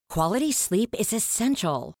Quality sleep is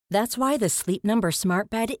essential. That's why the Sleep Number Smart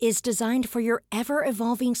Bed is designed for your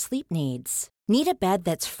ever-evolving sleep needs. Need a bed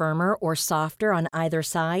that's firmer or softer on either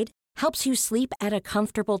side? Helps you sleep at a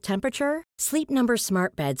comfortable temperature? Sleep Number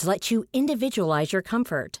Smart Beds let you individualize your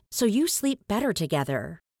comfort, so you sleep better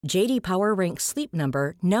together. J.D. Power ranks Sleep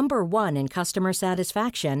Number number 1 in customer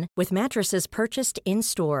satisfaction with mattresses purchased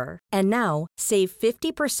in-store. And now, save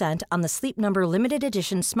 50% on the Sleep Number Limited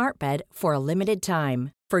Edition Smart Bed for a limited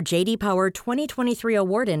time. For J.D. Power 2023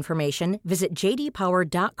 award information, visit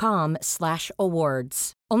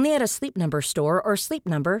jdpower.com/awards. Only at a Sleep Number store or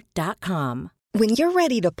sleepnumber.com. When you're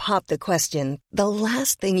ready to pop the question, the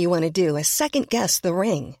last thing you want to do is second-guess the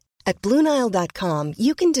ring. At BlueNile.com,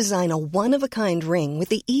 you can design a one-of-a-kind ring with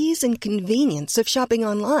the ease and convenience of shopping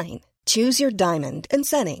online. Choose your diamond and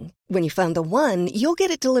setting. When you find the one, you'll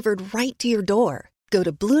get it delivered right to your door. Go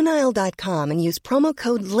to BlueNile.com and use promo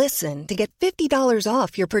code LISTEN to get $50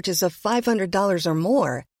 off your purchase of $500 or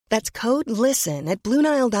more. That's code LISTEN at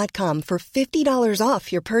BlueNile.com for $50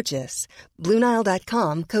 off your purchase.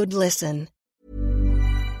 BlueNile.com, code LISTEN.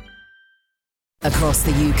 Across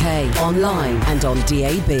the UK, online and on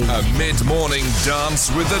DAB. A mid-morning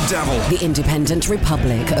dance with the devil. The Independent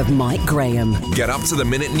Republic of Mike Graham. Get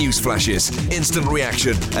up-to-the-minute news flashes, instant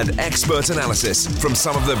reaction and expert analysis from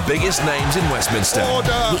some of the biggest names in Westminster. Order!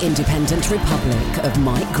 The Independent Republic of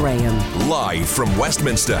Mike Graham. Live from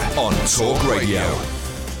Westminster on Talk Radio.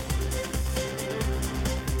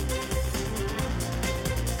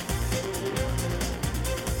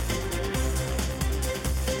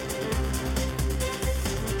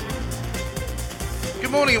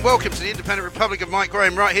 Good morning and welcome to the Independent Republic of Mike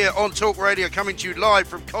Graham right here on Talk Radio, coming to you live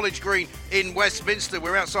from College Green in Westminster.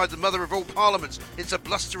 We're outside the mother of all parliaments. It's a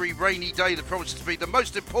blustery, rainy day that promises to be the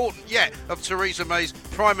most important yet of Theresa May's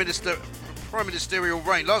prime ministerial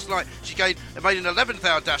reign. Last night she made an 11th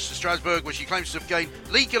hour dash to Strasbourg, where she claims to have gained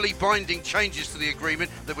legally binding changes to the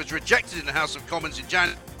agreement that was rejected in the House of Commons in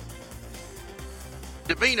January.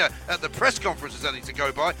 Demeanour at the press conference is anything to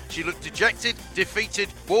go by. She looked dejected, defeated,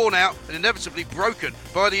 worn out and inevitably broken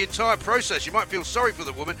by the entire process. You might feel sorry for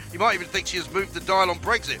the woman. You might even think she has moved the dial on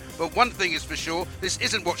Brexit. But one thing is for sure, this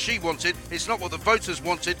isn't what she wanted, it's not what the voters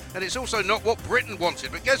wanted, and it's also not what Britain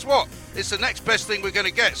wanted. But guess what? It's the next best thing we're going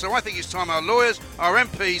to get. So I think it's time our lawyers, our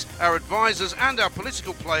MPs, our advisors and our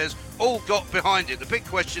political players all got behind it. The big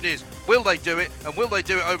question is, will they do it? And will they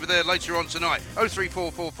do it over there later on tonight?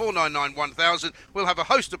 0344 499 1000. We'll have a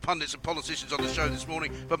host of pundits and politicians on the show this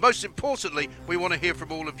morning. But most importantly, we want to hear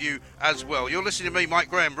from all of you as well. You're listening to me, Mike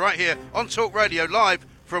Graham, right here on Talk Radio, live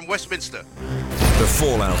from Westminster. The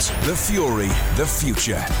fallout, the fury, the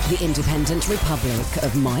future. The Independent Republic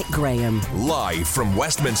of Mike Graham. Live from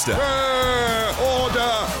Westminster.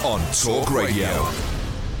 Order! On Talk Radio.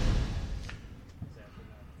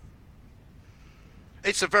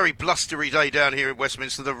 It's a very blustery day down here in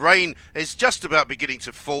Westminster. The rain is just about beginning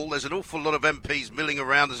to fall. There's an awful lot of MPs milling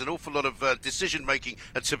around. There's an awful lot of decision-making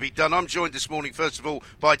to be done. I'm joined this morning, first of all,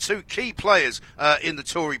 by two key players in the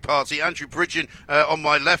Tory party, Andrew Bridgen on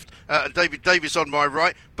my left and David Davis on my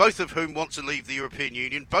right, both of whom want to leave the European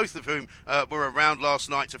Union, both of whom were around last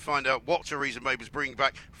night to find out what Theresa May was bringing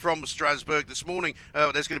back from Strasbourg. This morning,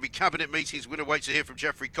 there's going to be cabinet meetings. We're going to wait to hear from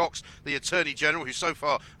Geoffrey Cox, the Attorney General, who so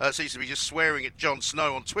far seems to be just swearing at Jon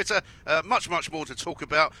Snow on Twitter. Much more to talk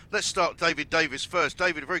about. Let's start David Davis first.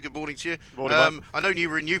 David, a very good morning to you. Morning, I know you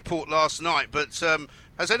were in Newport last night, but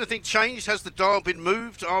has anything changed? Has the dial been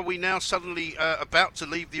moved? Are we now suddenly about to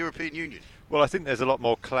leave the European Union? Well, I think there's a lot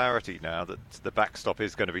more clarity now that the backstop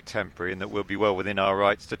is going to be temporary and that we'll be well within our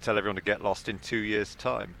rights to tell everyone to get lost in 2 years'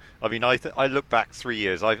 time. I mean, I look back 3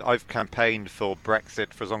 years. I've campaigned for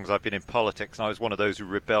Brexit for as long as I've been in politics, and I was one of those who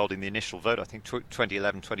rebelled in the initial vote, I think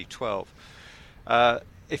 2011, 2012.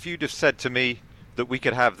 If you'd have said to me that we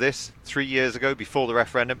could have this 3 years ago before the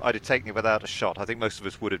referendum, I'd have taken it without a shot. I think most of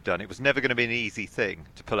us would have done. It was never going to be an easy thing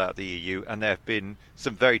to pull out the EU, and there have been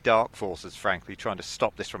some very dark forces, frankly, trying to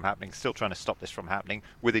stop this from happening, still trying to stop this from happening,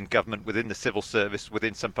 within government, within the civil service,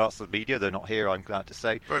 within some parts of the media. They're not here, I'm glad to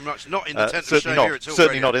say. Very much not in the tent of shame here at all.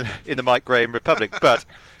 Certainly not in the Mike Graham Republic, but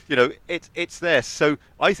you know, it's there. So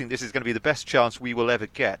I think this is going to be the best chance we will ever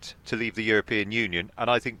get to leave the European Union, and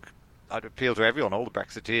I think I'd appeal to everyone, all the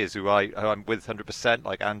Brexiteers who I'm with 100%,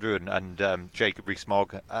 like Andrew and Jacob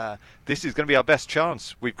Rees-Mogg. This is going to be our best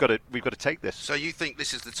chance. We've got to take this. So you think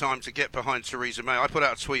this is the time to get behind Theresa May? I put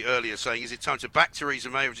out a tweet earlier saying, is it time to back Theresa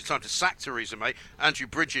May or is it time to sack Theresa May? Andrew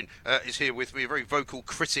Bridgen is here with me, a very vocal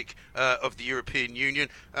critic of the European Union.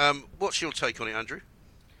 What's your take on it, Andrew?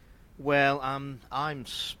 Well,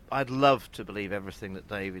 I'd love to believe everything that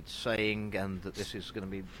David's saying and that this is going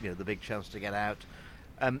to be the big chance to get out.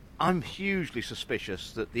 I'm hugely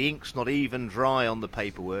suspicious that the ink's not even dry on the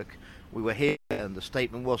paperwork. We were here and the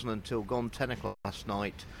statement wasn't until gone 10 o'clock last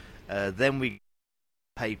night. Then we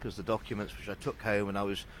papers, the documents, which I took home, and I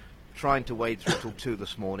was trying to wade through till 2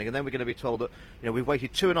 this morning, and then we're going to be told that we've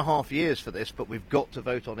waited 2.5 years for this, but we've got to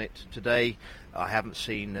vote on it today. I haven't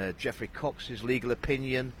seen Geoffrey Cox's legal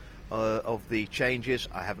opinion of the changes.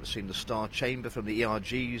 I haven't seen the Star Chamber from the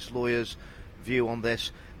ERG's lawyers' view on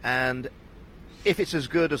this, and if it's as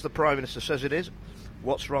good as the Prime Minister says it is,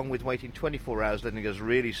 what's wrong with waiting 24 hours, letting us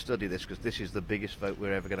really study this, because this is the biggest vote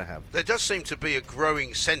we're ever going to have? There does seem to be a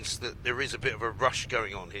growing sense that there is a bit of a rush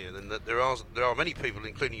going on here, and that there are many people,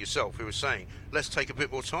 including yourself, who are saying, let's take a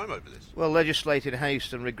bit more time over this. Well, legislate in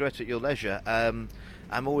haste and regret at your leisure. I'm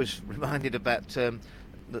always reminded about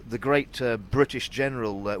the great British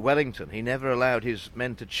General Wellington. He never allowed his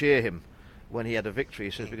men to cheer him when he had a victory.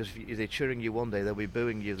 He says, because if they're cheering you one day, they'll be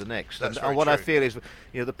booing you the next. That's and what true. I feel is,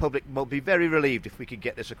 the public will be very relieved if we could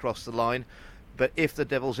get this across the line. But if the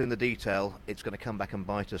devil's in the detail, it's going to come back and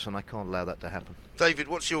bite us, and I can't allow that to happen. David,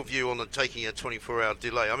 what's your view on taking a 24-hour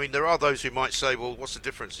delay? I mean, there are those who might say, well, what's the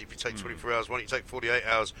difference? If you take 24 hours, why don't you take 48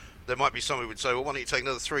 hours? There might be some who would say, well, why don't you take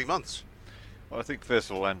another 3 months? Well, I think, first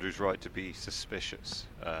of all, Andrew's right to be suspicious,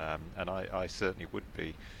 and I certainly would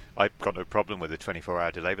be. I've got no problem with a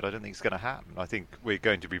 24-hour delay, but I don't think it's going to happen. I think we're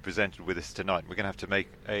going to be presented with this tonight. We're going to have to make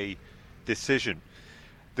a decision.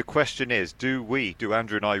 The question is, do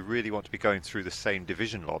Andrew and I really want to be going through the same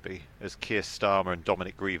division lobby as Keir Starmer and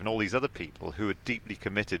Dominic Grieve and all these other people who are deeply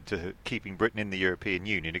committed to keeping Britain in the European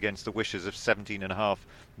Union against the wishes of 17.5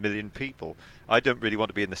 million people? I don't really want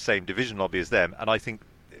to be in the same division lobby as them, and I think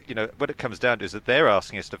what it comes down to is that they're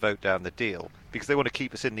asking us to vote down the deal because they want to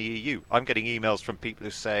keep us in the EU. I'm getting emails from people who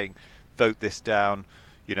are saying, vote this down,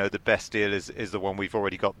 the best deal is the one we've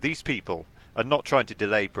already got. These people are not trying to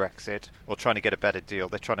delay Brexit or trying to get a better deal.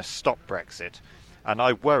 They're trying to stop Brexit. And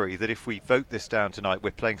I worry that if we vote this down tonight,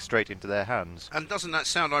 we're playing straight into their hands. And doesn't that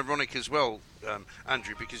sound ironic as well,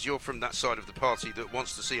 Andrew, because you're from that side of the party that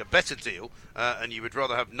wants to see a better deal, and you would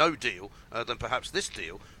rather have no deal than perhaps this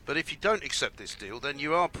deal. But if you don't accept this deal, then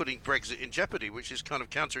you are putting Brexit in jeopardy, which is kind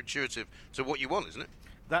of counterintuitive to what you want, isn't it?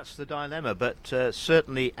 That's the dilemma, but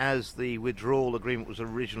certainly as the withdrawal agreement was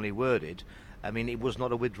originally worded, I mean, it was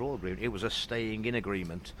not a withdrawal agreement, it was a staying in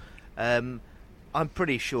agreement. I'm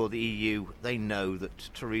pretty sure the EU, they know that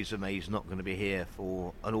Theresa May is not going to be here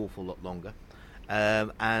for an awful lot longer.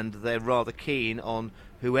 And they're rather keen on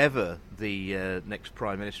whoever the next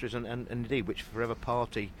Prime Minister is, and indeed whichever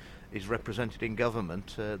party is represented in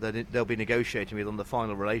government, they'll be negotiating with on the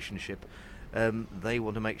final relationship. They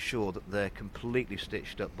want to make sure that they're completely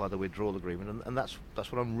stitched up by the withdrawal agreement, and that's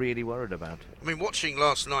what I'm really worried about. I mean, watching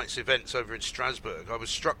last night's events over in Strasbourg, I was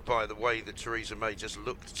struck by the way that Theresa May just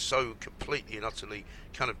looked so completely and utterly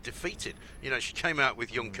kind of defeated. She came out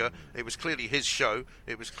with Juncker. It was clearly his show.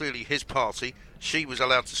 It was clearly his party. She was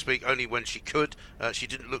allowed to speak only when she could. She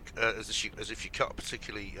didn't look as if she cut a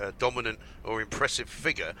particularly dominant or impressive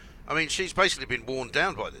figure. I mean, she's basically been worn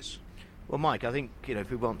down by this. Well, Mike, I think, if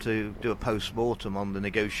we want to do a post-mortem on the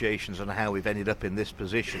negotiations and how we've ended up in this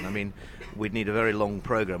position, I mean, we'd need a very long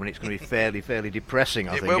programme, and it's going to be fairly depressing,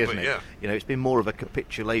 I think, isn't it? Yeah. It's been more of a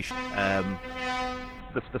capitulation.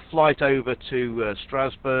 The flight over to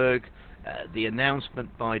Strasbourg, the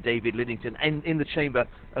announcement by David Lidington, and in the chamber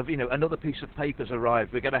of, another piece of paper's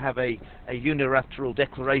arrived. We're going to have a unilateral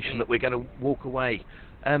declaration that we're going to walk away.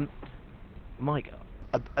 Mike,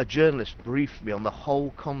 a journalist briefed me on the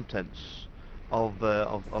whole contents of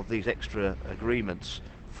these extra agreements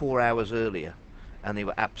 4 hours earlier, and they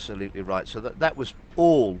were absolutely right. So that was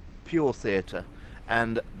all pure theatre,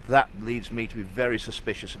 and that leads me to be very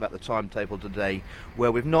suspicious about the timetable today,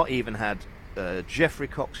 where we've not even had Geoffrey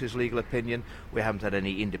Cox's legal opinion. We haven't had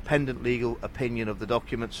any independent legal opinion of the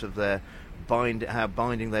documents of their how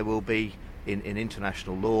binding they will be in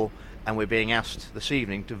international law, and we're being asked this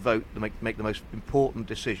evening to vote to make the most important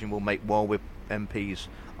decision we'll make while we're MPs,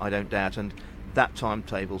 I don't doubt. And that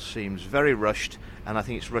timetable seems very rushed, and I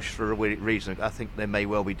think it's rushed for a reason. I think there may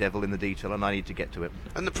well be devil in the detail, and I need to get to it.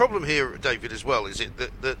 And the problem here, David, as well, is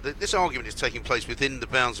that this argument is taking place within the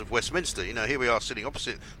bounds of Westminster. Here we are sitting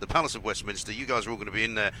opposite the Palace of Westminster. You guys are all going to be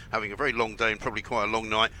in there having a very long day and probably quite a long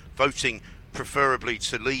night, voting preferably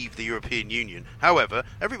to leave the European Union. However,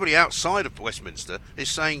 everybody outside of Westminster is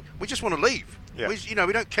saying, we just want to leave. Yeah. We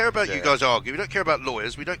don't care about you guys arguing. We don't care about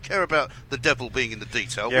lawyers. We don't care about the devil being in the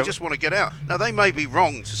detail. Yeah. We just want to get out. Now, they may be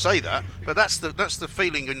wrong to say that, but that's the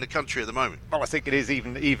feeling in the country at the moment. Well, I think it is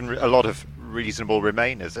even a lot of reasonable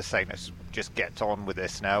Remainers are saying, let's just get on with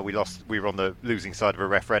this now. We were on the losing side of a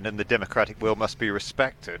referendum. The democratic will must be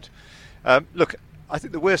respected. Look, I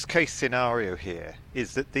think the worst case scenario here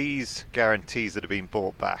is that these guarantees that have been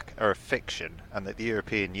brought back are a fiction and that the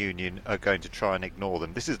European Union are going to try and ignore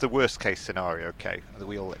them. This is the worst case scenario, okay,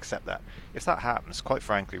 we all accept that. If that happens, quite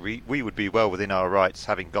frankly, we would be well within our rights,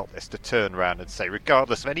 having got this, to turn around and say,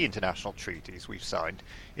 regardless of any international treaties we've signed,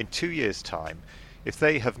 in 2 years' time, if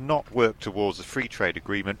they have not worked towards a free trade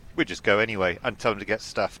agreement, we just go anyway and tell them to get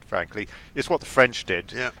stuffed, frankly. It's what the French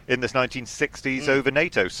did in the 1960s over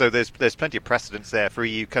NATO. So there's plenty of precedents there for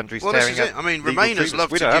EU countries tearing up. This is it. I mean, Remainers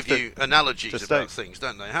love to give you analogies about things,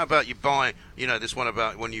 don't they? How about you buy, this one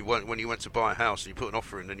about when you went to buy a house and you put an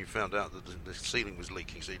offer in and then you found out that the ceiling was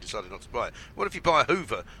leaking, so you decided not to buy it. What if you buy a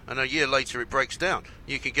Hoover and a year later it breaks down?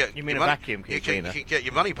 You can get You mean a vacuum cleaner? You can get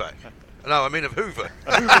your money back. No, I mean a Hoover.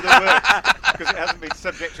 A Hoover that works, because it hasn't been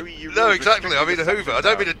subject to EU rules. No, exactly. I mean a Hoover. I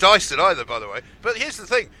don't mean a Dyson either, by the way. But here's the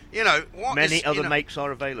thing, many other makes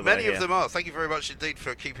are available. Many of them are. Thank you very much indeed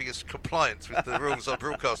for keeping us compliant with the rules on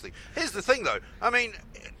broadcasting. Here's the thing, though. I mean,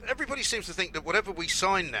 everybody seems to think that whatever we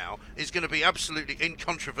sign now is going to be absolutely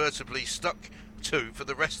incontrovertibly stuck to for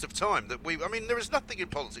the rest of time. There is nothing in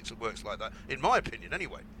politics that works like that, in my opinion,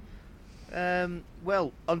 anyway.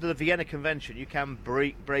 Well, under the Vienna Convention, you can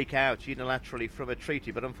break out unilaterally from a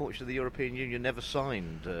treaty, but unfortunately, the European Union never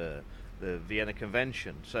signed the Vienna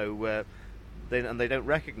Convention, so they don't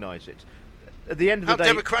recognise it. At the end of the day, how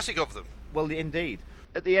democratic of them! Well, indeed.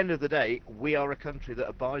 At the end of the day, we are a country that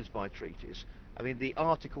abides by treaties. I mean, the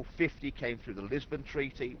Article 50 came through the Lisbon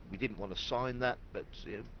Treaty. We didn't want to sign that, but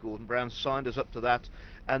Gordon Brown signed us up to that,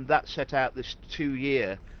 and that set out this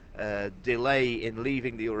 2-year delay in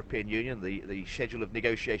leaving the European Union, the schedule of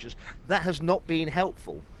negotiations. That has not been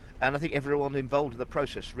helpful, and I think everyone involved in the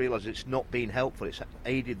process realises it's not been helpful. It's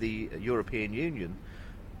aided the European Union,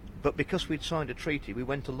 but because we'd signed a treaty, we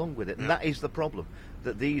went along with it, and that is the problem,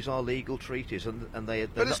 that these are legal treaties, and they...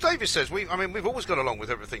 But as David says, we've always got along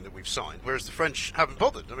with everything that we've signed, whereas the French haven't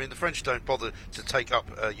bothered. I mean, the French don't bother to take up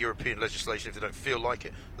European legislation if they don't feel like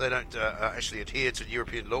it. They don't actually adhere to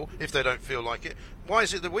European law if they don't feel like it. Why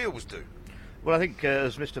is it that we always do? Well, I think,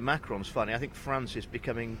 as Mr. Macron's funny, I think France is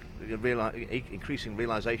becoming increasing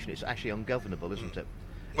realisation it's actually ungovernable, isn't it?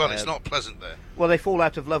 Well, it's not pleasant there. Well, they fall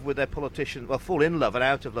out of love with their politicians. Well, fall in love and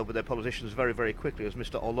out of love with their politicians very, very quickly, as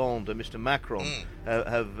Mr. Hollande and Mr. Macron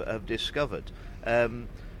have discovered.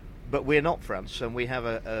 But we're not France, and we have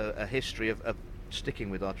a history of sticking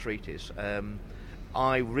with our treaties.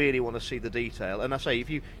 I really want to see the detail, and I say, if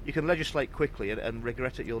you can legislate quickly and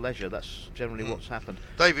regret at your leisure, that's generally what's happened.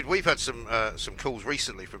 David, we've had some calls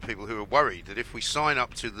recently from people who are worried that if we sign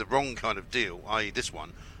up to the wrong kind of deal, i.e. this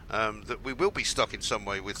one, that we will be stuck in some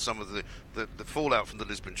way with some of the fallout from the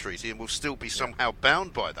Lisbon Treaty, and we'll still be somehow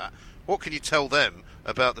bound by that. What can you tell them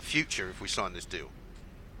about the future if we sign this deal?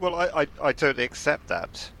 Well, I totally accept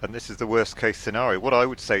that, and this is the worst case scenario. What I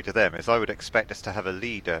would say to them is I would expect us to have a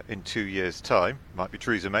leader in 2 years' time, might be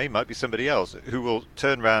Theresa May, might be somebody else, who will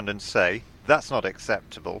turn round and say, that's not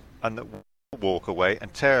acceptable, and that we'll walk away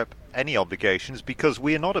and tear up any obligations because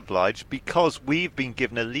we are not obliged, because we've been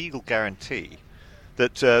given a legal guarantee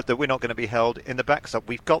that we're not going to be held in the backstop.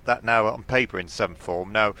 We've got that now on paper in some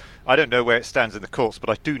form. Now, I don't know where it stands in the courts, but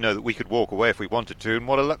I do know that we could walk away if we wanted to. And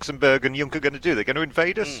what are Luxembourg and Juncker going to do? They're going to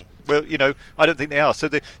invade us? Well, I don't think they are. So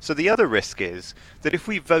the other risk is that if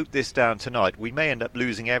we vote this down tonight, we may end up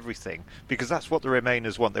losing everything, because that's what the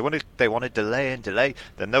Remainers want. They want to delay and delay.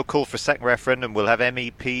 Then they'll call for a second referendum. We'll have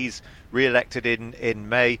MEPs re-elected in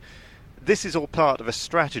May. This is all part of a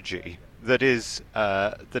strategy that is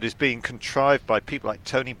being contrived by people like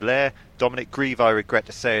Tony Blair, Dominic Grieve, I regret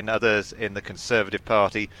to say, and others in the Conservative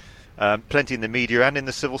Party, plenty in the media and in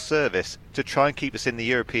the civil service, to try and keep us in the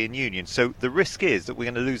European Union. So the risk is that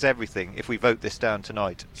we're going to lose everything if we vote this down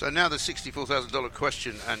tonight. So now the $64,000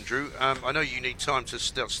 question, Andrew. I know you need time to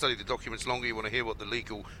study the documents longer. You want to hear what the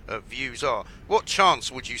legal views are. What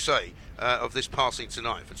chance would you say of this passing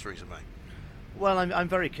tonight for Theresa May? Well, I'm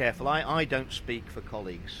very careful. I don't speak for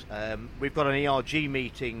colleagues. We've got an ERG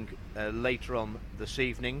meeting later on this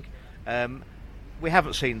evening. We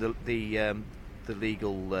haven't seen the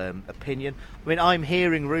legal opinion. I mean, I'm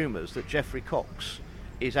hearing rumours that Geoffrey Cox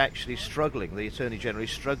is actually struggling, the Attorney General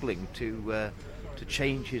is struggling to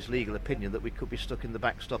change his legal opinion that we could be stuck in the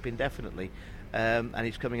backstop indefinitely. And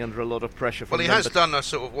he's coming under a lot of pressure from... Well, he has done a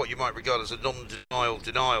sort of what you might regard as a non-denial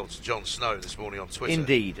denial to Jon Snow this morning on Twitter.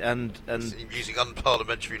 Indeed, and using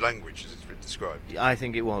unparliamentary language, as it's been described. I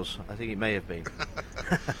think it was. I think it may have been.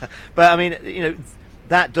 But I mean,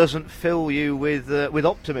 that doesn't fill you with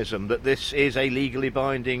optimism that this is a legally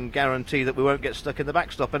binding guarantee that we won't get stuck in the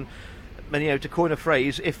backstop. And to coin a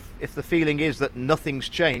phrase, if the feeling is that nothing's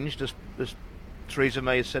changed, as Theresa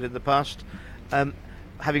May has said in the past,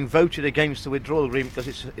 Having voted against the withdrawal agreement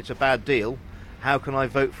because it's a bad deal, how can I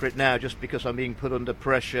vote for it now just because I'm being put under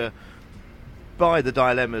pressure by the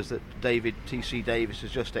dilemmas that David T.C. Davis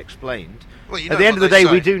has just explained? Well, at the end of the day,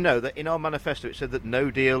 we do know that in our manifesto it said that no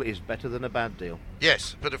deal is better than a bad deal.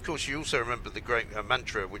 Yes, but of course you also remember the great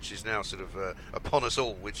mantra, which is now sort of upon us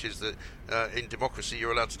all, which is that in democracy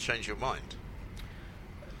you're allowed to change your mind.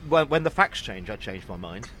 Well, when the facts change, I change my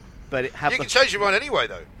mind. But you can change your mind anyway,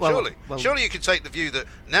 though. Well, surely you can take the view that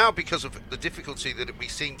now, because of the difficulty that we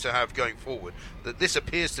seem to have going forward, that this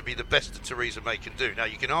appears to be the best that Theresa May can do. Now,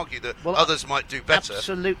 you can argue that others might do better.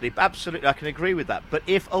 Absolutely, I can agree with that. But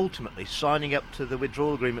if ultimately signing up to the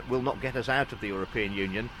withdrawal agreement will not get us out of the European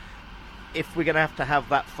Union, if we're going to have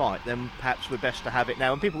that fight, then perhaps we're best to have it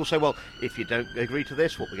now. And people will say, well, if you don't agree to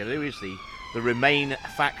this, what we're going to do is the Remain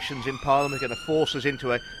factions in Parliament are going to force us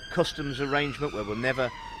into a customs arrangement where we'll never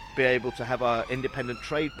be able to have our independent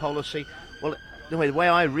trade policy. Well, the way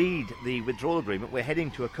I read the withdrawal agreement, we're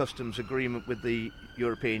heading to a customs agreement with the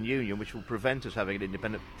European Union, which will prevent us having an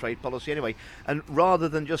independent trade policy anyway. And rather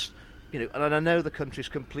than just, and I know the country's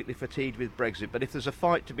completely fatigued with Brexit, but if there's a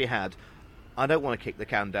fight to be had, I don't want to kick the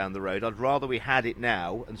can down the road. I'd rather we had it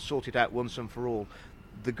now and sort it out once and for all.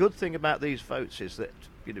 The good thing about these votes is that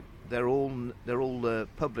they're all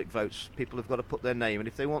public votes. People have got to put their name, and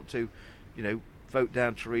if they want to, vote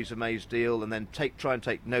down Theresa May's deal and then try and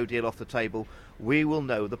take no deal off the table, we will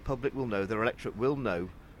know, the public will know, their electorate will know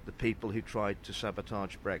the people who tried to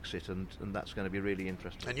sabotage Brexit, and that's going to be really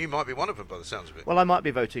interesting. And you might be one of them by the sounds of it. Well, I might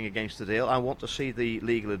be voting against the deal. I want to see the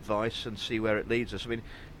legal advice and see where it leads us. I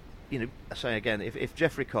mean, I say again, if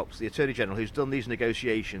Geoffrey Cox, the Attorney General, who's done these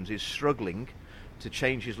negotiations, is struggling to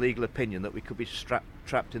change his legal opinion that we could be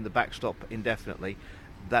trapped in the backstop indefinitely,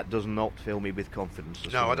 that does not fill me with confidence.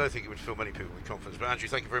 No, I don't think it would fill many people with confidence. But Andrew,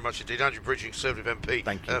 thank you very much indeed. Andrew Bridging, Conservative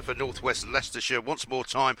MP for North West Leicestershire, wants more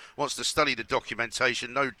time, wants to study the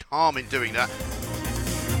documentation. No harm in doing that.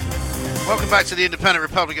 Welcome back to the Independent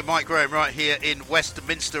Republican. Mike Graham right here in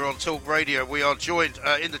Westminster on Talk Radio. We are joined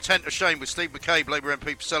in the tent of shame with Steve McCabe, Labour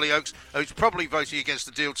MP for Selly Oaks, who's probably voting against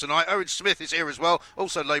the deal tonight. Owen Smith is here as well,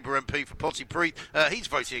 also Labour MP for Pontypridd. He's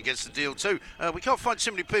voting against the deal too. We can't find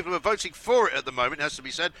too many people who are voting for it at the moment, it has to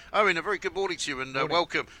be said. Owen, a very good morning to you and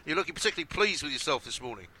welcome. You're looking particularly pleased with yourself this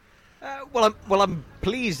morning. I'm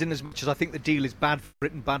pleased in as much as I think the deal is bad for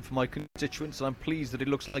Britain, bad for my constituents, and I'm pleased that it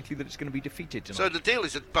looks likely that it's going to be defeated tonight. So the deal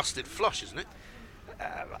is a busted flush, isn't it?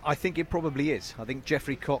 I think it probably is. I think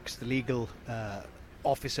Geoffrey Cox, the legal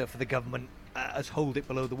officer for the government, has held it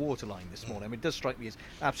below the waterline this morning. I mean, it does strike me as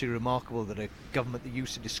absolutely remarkable that a government that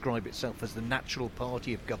used to describe itself as the natural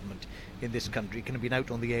party of government in this country can have been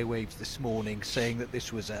out on the airwaves this morning saying that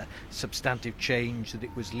this was a substantive change, that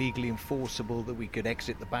it was legally enforceable, that we could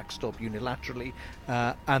exit the backstop unilaterally,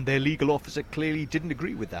 and their legal officer clearly didn't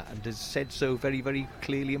agree with that and has said so very, very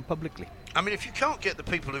clearly and publicly. I mean, if you can't get the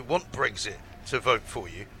people who want Brexit to vote for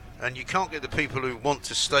you, and you can't get the people who want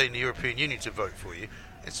to stay in the European Union to vote for you,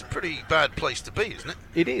 it's a pretty bad place to be, isn't it?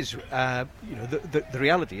 It is. The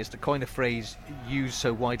reality is, to coin a phrase used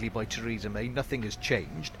so widely by Theresa May, nothing has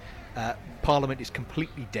changed. Parliament is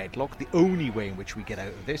completely deadlocked. The only way in which we get out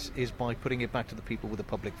of this is by putting it back to the people with a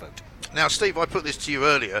public vote. Now, Steve, I put this to you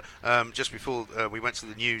earlier, just before we went to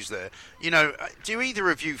the news there. Do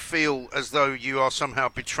either of you feel as though you are somehow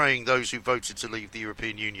betraying those who voted to leave the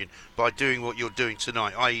European Union by doing what you're doing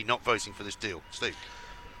tonight, i.e. not voting for this deal? Steve?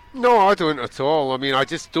 No, I don't at all. I mean, I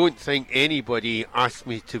just don't think anybody asked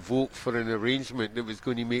me to vote for an arrangement that was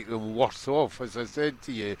going to make them worse off. As I said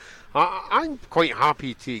to you, I'm quite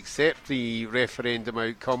happy to accept the referendum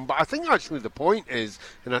outcome, but I think actually the point is,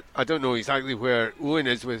 and I don't know exactly where Owen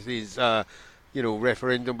is with his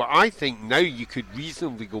referendum, but I think now you could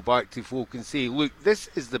reasonably go back to folk and say, look, this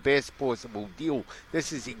is the best possible deal.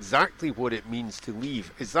 This is exactly what it means to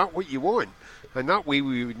leave. Is that what you want? And that way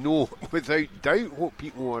we would know without doubt what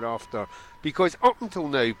people are after. Because up until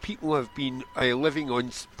now, people have been living on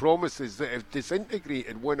promises that have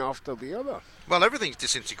disintegrated one after the other. Well, everything's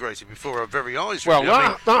disintegrated before our very eyes. Well,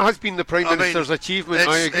 that has been the Prime Minister's achievement.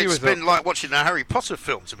 I agree with that. It's been like watching a Harry Potter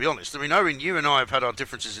film, to be honest. I mean, Owen, you and I have had our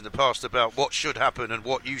differences in the past about what should happen and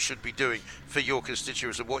what you should be doing for your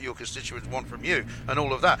constituents and what your constituents want from you and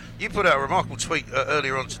all of that. You put out a remarkable tweet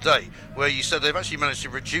earlier on today where you said they've actually managed to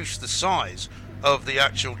reduce the size of the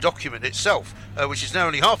actual document itself, which is now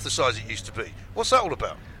only half the size it used to be. What's that all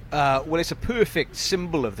about? Well, it's a perfect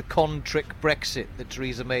symbol of the con-trick Brexit that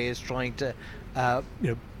Theresa May is trying to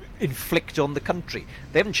inflict on the country.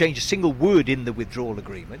 They haven't changed a single word in the withdrawal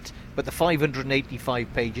agreement, but the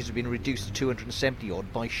 585 pages have been reduced to 270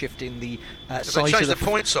 odd by shifting the size of the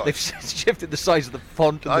point size. They've shifted the size of the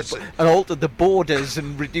font and altered the borders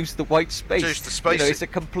and reduced the white space. Reduced the spacing.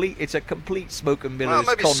 It's a complete smoke and mirrors.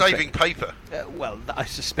 Well, maybe it's saving paper. Well, I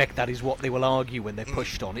suspect that is what they will argue when they're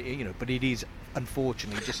pushed on it. But it is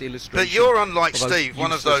unfortunately just illustration. But you're unlike Steve,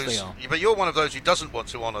 one of those. But you're one of those who doesn't want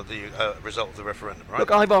to honour the result of the referendum, right?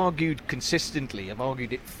 Look, I've argued consistently. I've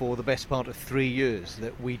argued it for the best part of 3 years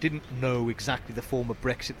that we didn't know exactly the form of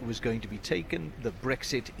Brexit that was going to be taken. That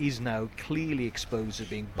Brexit is now clearly exposed as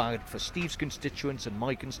being bad for Steve's constituents and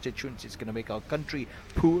my constituents. It's going to make our country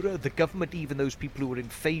poorer. The government, even those people who are in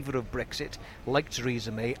favour of Brexit, like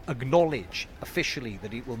Theresa May, acknowledge officially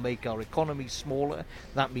that it will make our economy smaller.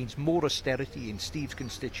 That means more austerity in Steve's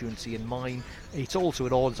constituency and mine. It's also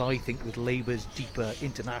at odds, I think, with Labour's deeper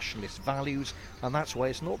internationalist values, and that's why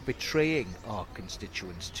it's not betraying our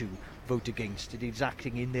constituents to vote against it. It's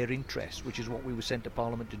acting in their interest, which is what we were sent to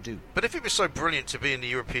Parliament to do. But if it was so brilliant to be in the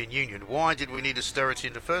European Union, why did we need austerity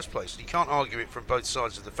in the first place? You can't argue it from both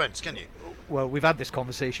sides of the fence, can you? Well, we've had this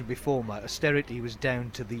conversation before, Matt. Austerity was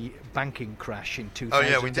down to the banking crash in 2008.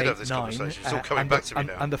 Oh yeah, we did have this conversation. It's all coming back to me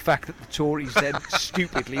now. And the fact that the Tories then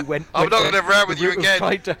stupidly went... I'm not going to round with you again. No,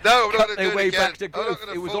 I'm not going to do it again. Back to growth.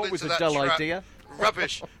 It was always a dull idea.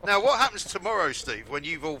 Rubbish. Now, what happens tomorrow, Steve, when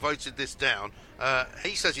you've all voted this down?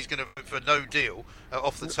 He says he's going to vote for no deal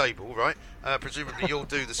off the table, right? Presumably you'll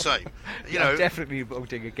do the same. I'm definitely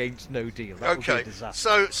voting against no deal. That would be a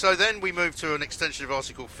disaster. So then we move to an extension of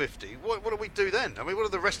Article 50. What do we do then? I mean, what are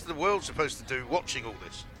the rest of the world supposed to do watching all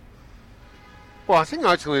this? Well, I think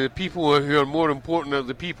actually the people who are more important are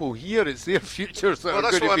the people here. It's their futures that are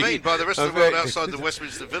going to be... Well, that's what I mean by the rest of the world outside the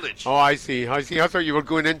Westminster Village. Oh, I see. I thought you were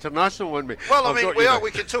going international on me. Well, I mean, we are. We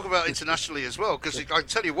can talk about internationally as well, because I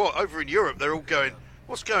tell you what, over in Europe, they're all going,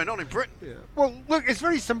 what's going on in Britain? Yeah. Well, look, it's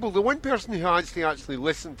very simple. The one person who actually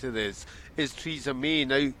listened to this is Theresa May.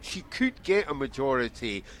 Now, she could get a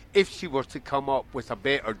majority if she were to come up with a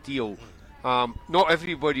better deal. Not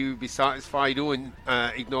everybody would be satisfied. Owen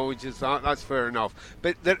acknowledges that. That's fair enough.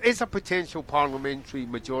 But there is a potential parliamentary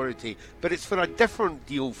majority, but it's for a different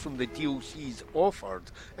deal from the deal she's offered,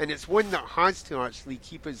 and it's one that has to actually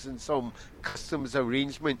keep us in some customs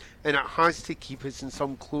arrangement, and it has to keep us in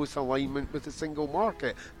some close alignment with the single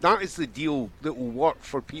market. That is the deal that will work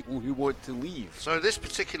for people who want to leave. So this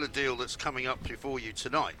particular deal that's coming up before you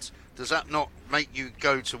tonight, does that not make you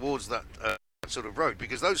go towards that sort of road?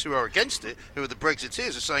 Because those who are against it, who are the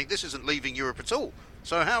Brexiteers, are saying this isn't leaving Europe at all.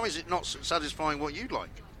 So how is it not satisfying what you'd like?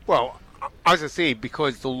 Well, as I say,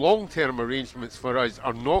 because the long-term arrangements for us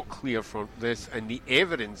are not clear from this, and the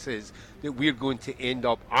evidence is that we're going to end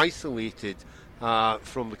up isolated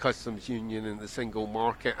from the customs union and the single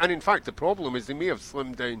market. And in fact, the problem is they may have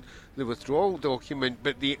slimmed down the withdrawal document,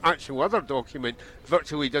 but the actual other document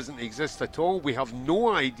virtually doesn't exist at all. We have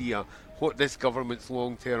no idea what this government's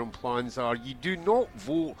long-term plans are. You do not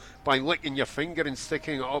vote by licking your finger and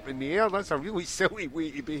sticking it up in the air. That's a really silly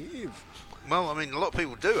way to behave. Well, I mean, a lot of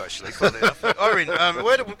people do, actually, funny enough. Irene,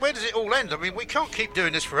 where does it all end? I mean, we can't keep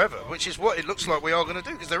doing this forever, which is what it looks like we are going to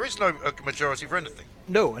do, because there is no majority for anything.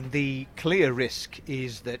 No, and the clear risk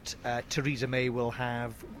is that Theresa May will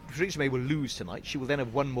lose tonight. She will then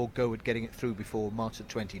have one more go at getting it through before March the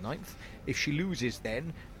 29th. If she loses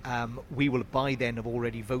then, we will by then have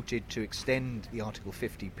already voted to extend the Article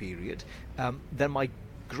 50 period. Then my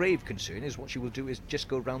grave concern is what she will do is just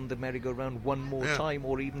go round the merry-go-round one more time,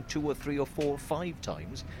 or even 2 or 3 or 4 or 5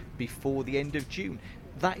 times before the end of June.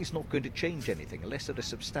 That is not going to change anything unless there are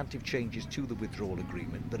substantive changes to the withdrawal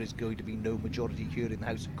agreement. There is going to be no majority here in the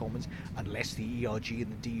House of Commons unless the ERG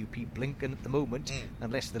and the DUP blink, and at the moment,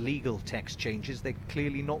 unless the legal text changes, they're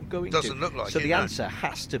clearly not going to. Doesn't look like it. So the answer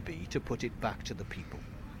has to be to put it back to the people.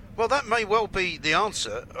 Well, that may well be the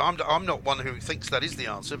answer. I'm not one who thinks that is the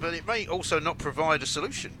answer, but it may also not provide a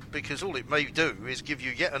solution, because all it may do is give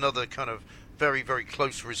you yet another kind of very, very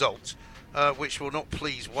close result, which will not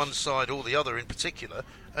please one side or the other in particular.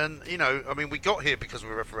 And, I mean, we got here because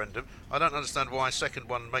of a referendum. I don't understand why a second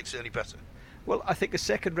one makes it any better. Well, I think a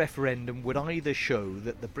second referendum would either show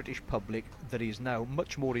that the British public, that is now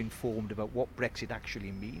much more informed about what Brexit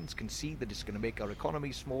actually means, can see that it's going to make our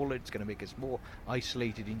economy smaller, it's going to make us more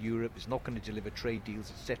isolated in Europe, it's not going to deliver trade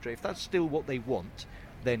deals, etc. If that's still what they want,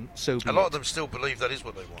 then so be it. A lot of them still believe that is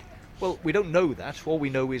what they want. Well, we don't know that. All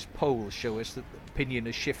we know is polls show us that the opinion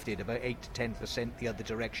has shifted about 8 to 10% the other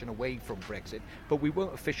direction away from Brexit, but we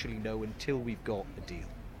won't officially know until we've got a deal.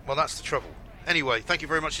 Well, that's the trouble. Anyway, thank you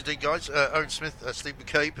very much indeed, guys. Owen Smith, Steve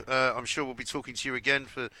McCabe, I'm sure we'll be talking to you again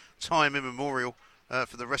for time immemorial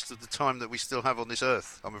for the rest of the time that we still have on this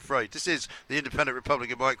earth, I'm afraid. This is the Independent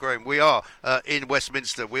Republic of Mike Graham. We are in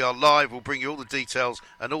Westminster. We are live. We'll bring you all the details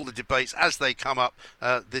and all the debates as they come up.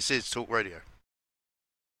 This is Talk Radio.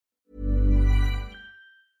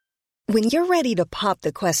 When you're ready to pop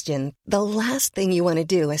the question, the last thing you want to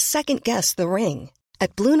do is second-guess the ring.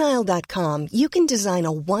 At BlueNile.com, you can design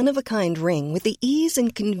a one-of-a-kind ring with the ease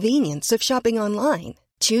and convenience of shopping online.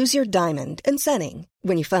 Choose your diamond and setting.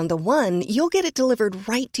 When you find the one, you'll get it delivered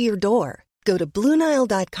right to your door. Go to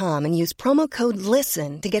BlueNile.com and use promo code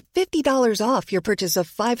LISTEN to get $50 off your purchase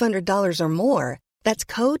of $500 or more. That's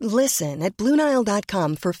code LISTEN at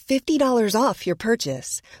BlueNile.com for $50 off your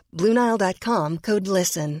purchase. BlueNile.com, code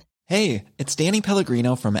LISTEN. Hey, it's Danny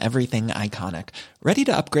Pellegrino from Everything Iconic. Ready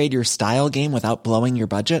to upgrade your style game without blowing your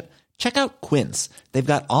budget? Check out Quince. They've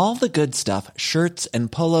got all the good stuff, shirts and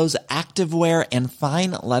polos, activewear, and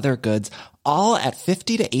fine leather goods, all at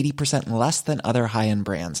 50 to 80% less than other high-end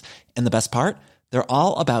brands. And the best part? They're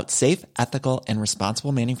all about safe, ethical, and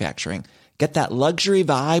responsible manufacturing. Get that luxury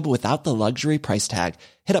vibe without the luxury price tag.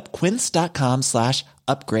 Hit up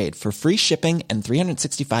quince.com/upgrade for free shipping and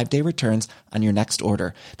 365-day returns on your next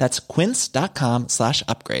order. That's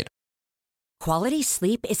quince.com/upgrade. Quality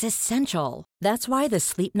sleep is essential. That's why the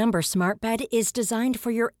Sleep Number Smart Bed is designed for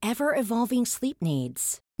your ever-evolving sleep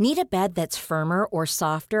needs. Need a bed that's firmer or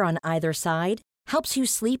softer on either side? Helps you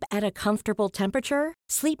sleep at a comfortable temperature?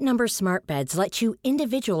 Sleep Number Smart Beds let you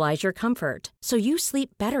individualize your comfort, so you sleep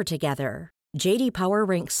better together. J.D. Power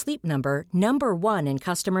ranks Sleep Number number 1 in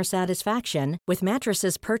customer satisfaction with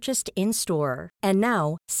mattresses purchased in-store. And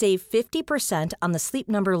now, save 50% on the Sleep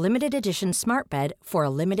Number Limited Edition Smart Bed for a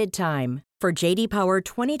limited time. For J.D. Power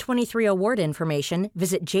 2023 award information,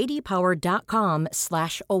 visit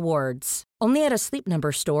jdpower.com/awards. Only at a Sleep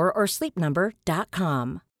Number store or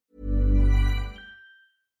sleepnumber.com.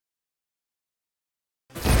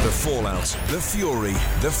 The fallout, the fury,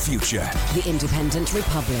 the future. The Independent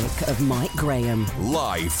Republic of Mike Graham.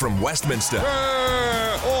 Live from Westminster.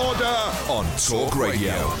 Order on Talk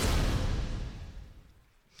Radio.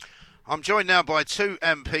 I'm joined now by two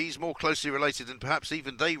MPs more closely related than perhaps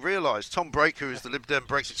even they realise. Tom Brake, who is the Lib Dem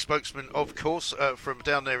Brexit spokesman, of course, from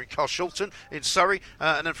down there in Carshalton in Surrey,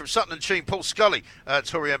 and then from Sutton and Sheen, Paul Scully,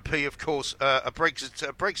 Tory MP, of course, a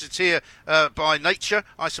Brexiteer by nature,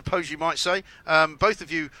 I suppose you might say. Both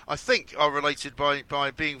of you, I think, are related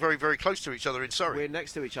by being very, very close to each other in Surrey. We're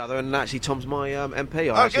next to each other, and actually Tom's my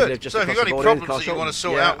MP. I actually live just so if you've got any problems that you want to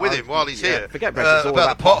sort out with him while he's here, forget Brexit, it's all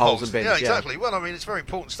about the potholes and bins. Yeah, exactly. Well, I mean, it's very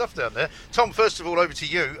important stuff down there. Tom, first of all, over to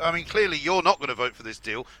you. I mean, clearly you're not going to vote for this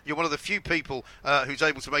deal. You're one of the few people who's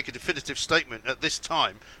able to make a definitive statement at this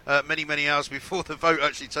time, many, many hours before the vote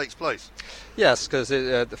actually takes place. Yes, because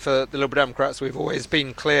for the Liberal Democrats, we've always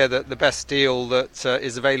been clear that the best deal that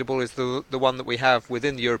is available is the one that we have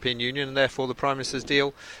within the European Union, and therefore the Prime Minister's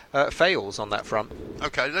deal fails on that front.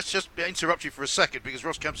 OK, let's just interrupt you for a second, because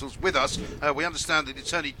Ross Kempsell's with us. We understand that the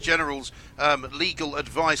Attorney General's legal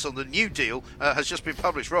advice on the new deal has just been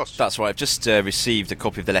published. Ross? That's right. I've just received a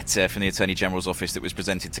copy of the letter from the Attorney General's office that was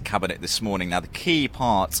presented to Cabinet this morning. Now, the key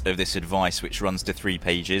part of this advice, which runs to 3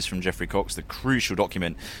 pages from Geoffrey Cox, the crucial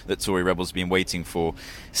document that Tory rebels have been waiting for,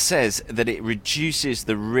 says that it reduces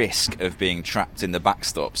the risk of being trapped in the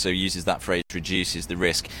backstop. So uses that phrase, reduces the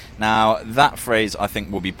risk. Now, that phrase, I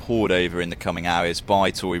think, will be pored over in the coming hours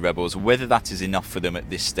by Tory rebels. Whether that is enough for them at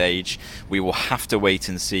this stage, we will have to wait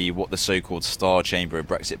and see what the so-called Star Chamber of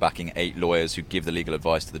Brexit-backing 8 lawyers who give the legal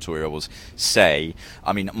advice to the Tory rebels say.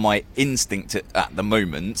 I mean, my instinct at the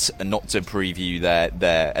moment, and not to preview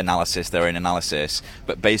their analysis, their own analysis,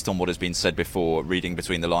 but based on what has been said before, reading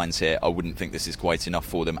between the lines here, I wouldn't think this is quite enough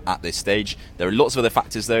for them at this stage. There are lots of other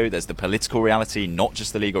factors, though. There's the political reality, not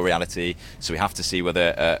just the legal reality, so we have to see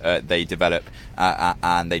whether they develop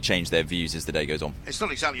and they change their views as the day goes on. It's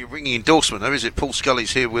not exactly a ringing endorsement, though, is it? Paul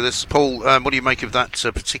Scully's here with us. Paul, what do you make of that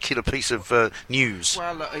particular piece of news?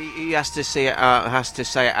 Well, he has to see it, has to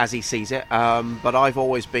say it as he sees it. But I've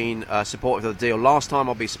always been supportive of the deal. Last time,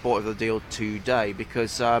 I'll be supportive of the deal today,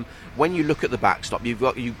 because when you look at the backstop,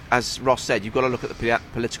 as Ross said, you've got to look at the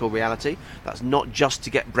political reality. That's not just to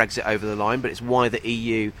get Brexit over the line, but it's why the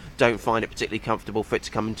EU don't find it particularly comfortable for it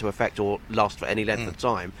to come into effect or last for any length of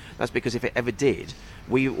time. That's because if it ever did,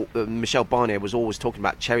 Michel Barnier was always talking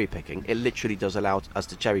about cherry picking. It literally does allow us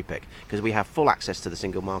to cherry pick, because we have full access to the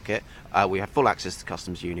single market, we have full access to the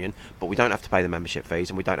customs union, but we don't have to pay the membership fees,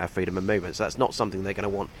 and we don't have freedom of movement. So that's not something they're going to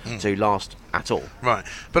want to last at all. Right.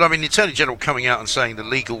 But I mean, the Attorney General coming out and saying the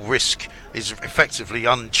legal risk is effectively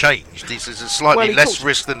unchanged. There's a slightly less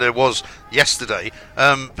risk than there was yesterday,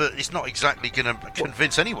 but it's not exactly going to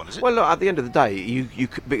convince anyone, is it? Well, look, at the end of the day,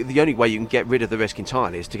 the only way you can get rid of the risk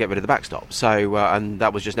entirely is to get rid of the backstop. So, and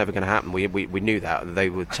that was just never going to happen. We knew that. They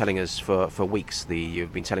were telling us for weeks.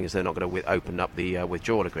 You've been telling us they're not going to open up the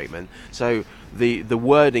withdrawal agreement. So the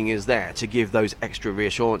wording is there to give those extra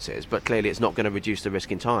reassurances, but clearly it's not going to reduce the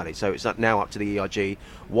risk entirely. So it's now up to the ERG,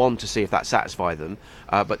 one, to see if that satisfies them,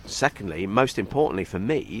 but secondly, most importantly for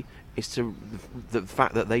me, is to the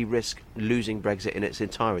fact that they risk losing Brexit in its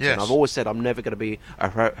entirety. Yes. And I've always said I'm never going to be a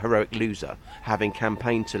heroic loser, having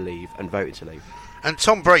campaigned to leave and voted to leave. And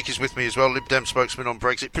Tom Brake is with me as well, Lib Dem spokesman on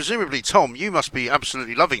Brexit. Presumably, Tom, you must be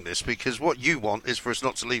absolutely loving this, because what you want is for us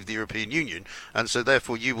not to leave the European Union, and so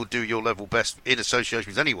therefore you will do your level best in association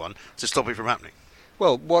with anyone to stop it from happening.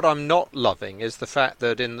 Well, what I'm not loving is the fact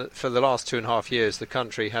that for the last 2.5 years the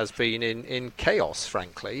country has been in chaos,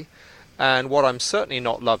 frankly. And what I'm certainly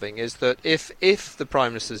not loving is that if the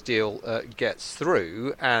Prime Minister's deal gets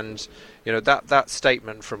through, and that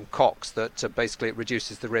statement from Cox that basically it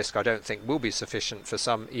reduces the risk, I don't think will be sufficient for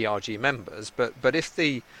some ERG members. But if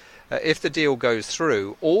the deal goes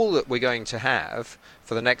through, all that we're going to have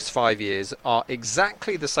for the next 5 years are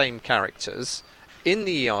exactly the same characters in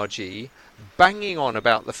the ERG, banging on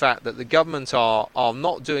about the fact that the government are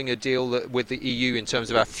not doing a deal with the EU in terms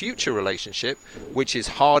of our future relationship, which is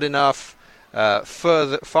hard enough,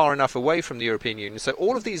 far enough away from the European Union. So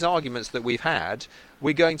all of these arguments that we've had,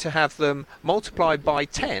 we're going to have them multiplied by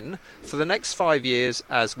 10 for the next 5 years,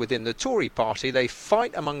 as within the Tory party they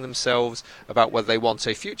fight among themselves about whether they want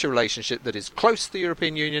a future relationship that is close to the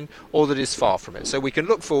European Union or that is far from it. So we can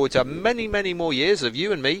look forward to many, many more years of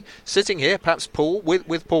you and me sitting here, perhaps Paul,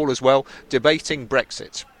 with Paul as well, debating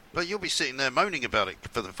Brexit. But you'll be sitting there moaning about it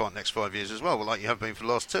for the next 5 years as well, like you have been for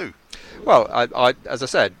the last two. Well, I as I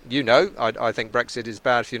said, I think Brexit is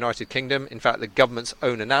bad for the United Kingdom. In fact, the government's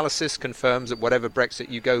own analysis confirms that whatever Brexit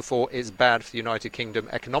you go for is bad for the United Kingdom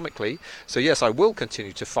economically. So yes, I will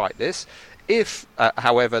continue to fight this. If,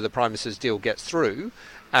 however, the Prime Minister's deal gets through,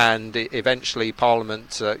 and eventually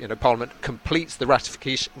Parliament completes the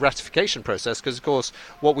ratification process, because of course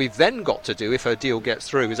what we've then got to do if a deal gets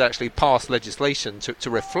through is actually pass legislation to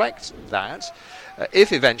reflect that.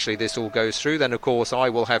 If eventually this all goes through, then of course I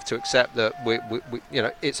will have to accept that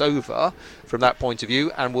it's over from that point of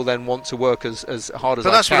view, and will then want to work as hard as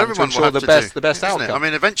I can to ensure the best outcome. I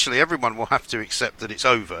mean, eventually everyone will have to accept that it's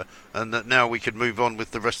over, and that now we can move on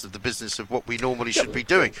with the rest of the business of what we normally should be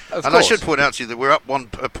doing. And I should point out to you that we're up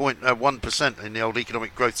 1% in the old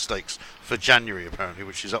economic growth stakes for January, apparently,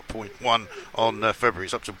 which is up 0.1 on February.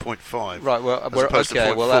 It's up to 0.5. Right.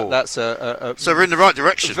 Well, that's so we're in the right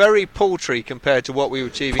direction. Very paltry compared to what we were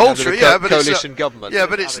achieving under the coalition government. Yeah,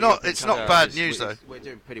 but it's not bad news though. We're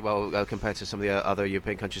doing pretty well compared to some of the other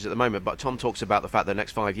European countries at the moment. But Tom talks about the fact that the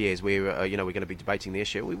next 5 years we're going to be debating the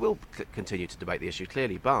issue. We will continue to debate the issue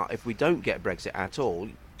clearly, but if we don't get Brexit at all,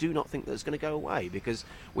 do not think that it's going to go away, because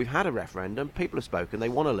we've had a referendum, people have spoken, they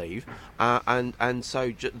want to leave, and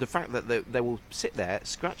so the fact that they will sit there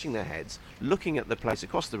scratching their heads, looking at the place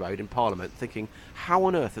across the road in Parliament, thinking, how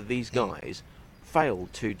on earth have these guys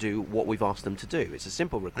failed to do what we've asked them to do? It's a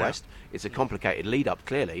simple request. It's a complicated lead-up,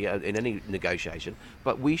 clearly, in any negotiation,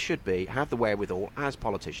 but we should have the wherewithal as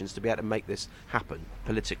politicians to be able to make this happen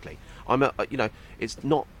politically. It's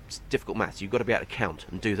not difficult maths. You've got to be able to count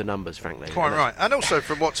and do the numbers, frankly. Quite right. And also,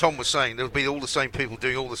 from what Tom was saying, there'll be all the same people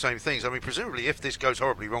doing all the same things. I mean, presumably, if this goes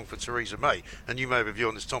horribly wrong for Theresa May, and you may have a view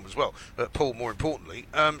on this, Tom, as well, but Paul, more importantly,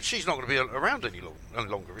 she's not going to be around any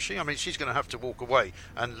longer, is she? I mean, she's going to have to walk away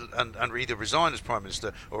and either resign as Prime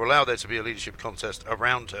Minister or allow there to be a leadership contest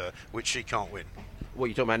around her, which she can't win. What are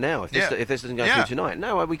you talking about now? If this doesn't go through tonight,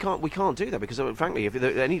 no, we can't do that, because frankly, if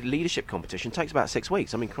any leadership competition takes about 6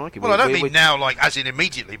 weeks. I mean, crikey. Well, I don't mean now, like as in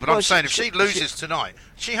immediately, but I'm saying if she loses tonight,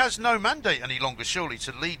 she has no mandate any longer, surely,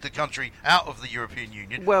 to lead the country out of the European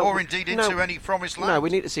Union, or indeed into any promised land. No, we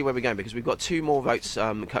need to see where we're going, because we've got 2 more votes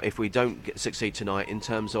if we don't succeed tonight in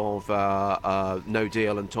terms of no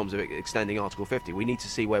deal, in terms of extending Article 50. We need to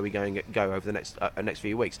see where we're go over the next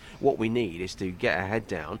few weeks. What we need is to get our head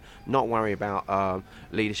down, not worry about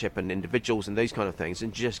leadership and individuals and these kind of things,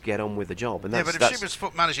 and just get on with the job. And but if she was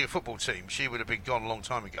managing a football team, she would have been gone a long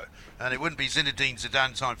time ago, and it wouldn't be Zinedine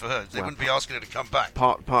Zidane time for her. They wouldn't be asking her to come back.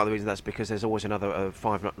 Part of the reason that's because there's always another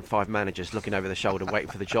five managers looking over the shoulder waiting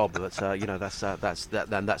for the job.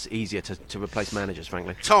 That's easier to replace managers,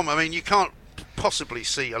 frankly. Tom, I mean, you can't possibly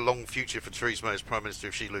see a long future for Theresa May as Prime Minister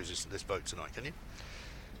if she loses this vote tonight, can you?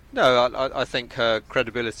 No, I think her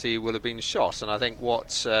credibility will have been shot, and I think what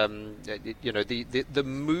the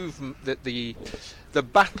movement, that the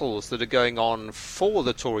battles that are going on for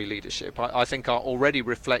the Tory leadership, I think are already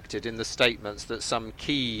reflected in the statements that some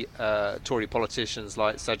key Tory politicians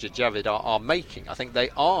like Sajid Javid are making. I think they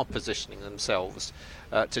are positioning themselves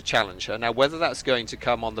to challenge her. Now, whether that's going to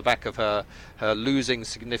come on the back of her losing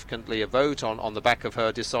significantly a vote, on the back of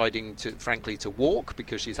her deciding to walk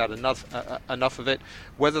because she's had enough of it,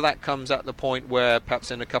 whether that comes at the point where perhaps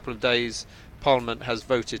in a couple of days Parliament has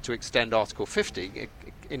voted to extend Article 50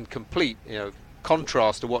 in complete,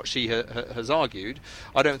 contrast to what she has argued,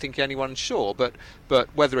 I don't think anyone's sure. But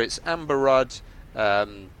whether it's Amber Rudd,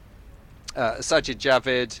 Sajid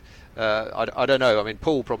Javid, I don't know. I mean,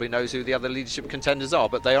 Paul probably knows who the other leadership contenders are,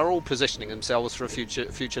 but they are all positioning themselves for a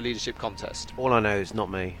future leadership contest. All I know is not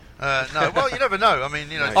me. No, well, you never know. I mean,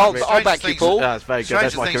 I'll back you, Paul. That's very good.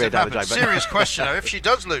 That's my career damage. Serious question, though. If she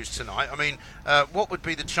does lose tonight, I mean, what would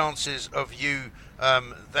be the chances of you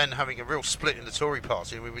then having a real split in the Tory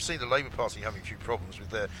party? I mean, we've seen the Labour Party having a few problems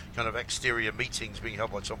with their kind of exterior meetings being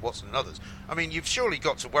held by Tom Watson and others. I mean, you've surely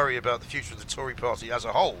got to worry about the future of the Tory party as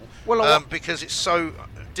a whole, because it's so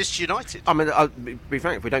disunited. I mean, I'll be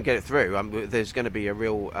frank, if we don't get it through, there's going to be a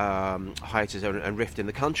real hiatus and rift in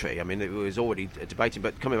the country. I mean, it was already debating,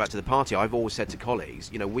 but coming back to the party, I've always said to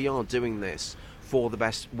colleagues, we are doing this for the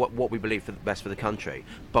best, what we believe for the best for the country,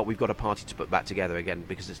 but we've got a party to put back together again,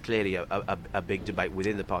 because it's clearly a big debate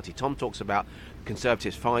within the party. Tom talks about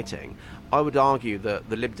Conservatives fighting. I would argue that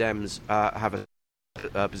the Lib Dems have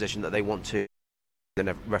a position that they want to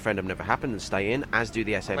the referendum never happened and stay in, as do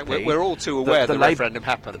the SNP. I mean, we're all too aware the referendum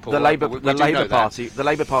happened, Paul. The Labour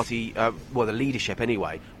Party, well, the leadership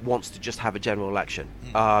anyway, wants to just have a general election.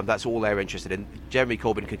 That's all they're interested in. Jeremy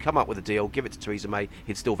Corbyn could come up with a deal, give it to Theresa May,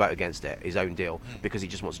 he'd still vote against it, his own deal, because he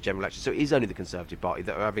just wants a general election. So it is only the Conservative Party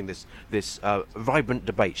that are having this vibrant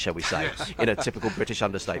debate, shall we say, in a typical British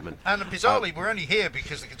understatement. And bizarrely, we're only here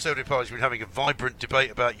because the Conservative Party's been having a vibrant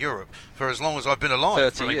debate about Europe for as long as I've been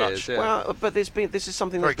alive, 30 years, yeah. Well, but this is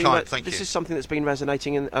something that's been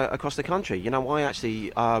resonating across the country. I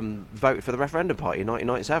actually voted for the referendum party in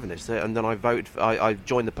 1997, and then I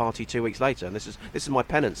joined the party 2 weeks later, and this is my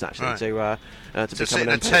penance actually to sit in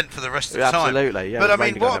a tent for the rest of the time. Absolutely, yeah. But I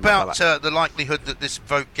mean, what about the likelihood that this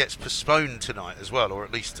vote gets postponed tonight as well, or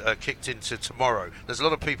at least kicked into tomorrow? There's a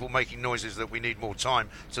lot of people making noises that we need more time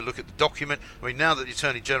to look at the document. I mean, now that the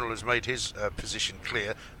Attorney General has made his position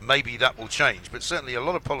clear, maybe that will change. But certainly a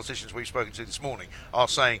lot of politicians we've spoken to this morning are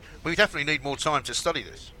saying we definitely need more time to study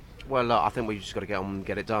this. Well, I think we've just got to get on and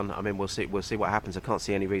get it done. I mean, we'll see what happens. I can't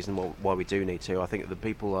see any reason why we do need to. I think that the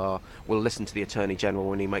people will listen to the Attorney General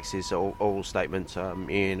when he makes his oral statement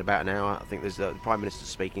in about an hour. I think there's the Prime Minister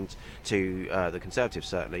speaking to the Conservatives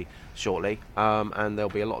certainly shortly, and there'll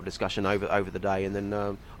be a lot of discussion over the day. And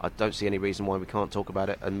then I don't see any reason why we can't talk about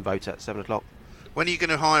it and vote at 7 o'clock. When are you going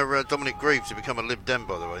to hire Dominic Grieve to become a Lib Dem,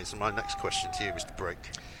 by the way? So my next question to you, Mr.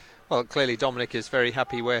 Brake. Well, clearly Dominic is very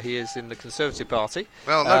happy where he is in the Conservative Party.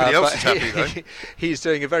 Well, nobody else is happy, though. He's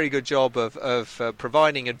doing a very good job of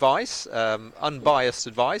providing advice, unbiased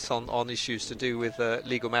advice on issues to do with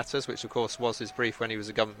legal matters, which, of course, was his brief when he was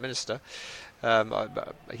a government minister.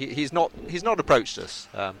 He's not approached us,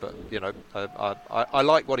 but I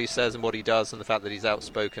like what he says and what he does, and the fact that he's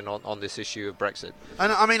outspoken on this issue of Brexit.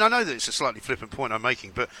 And I mean, I know that it's a slightly flippant point I'm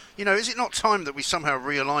making, but is it not time that we somehow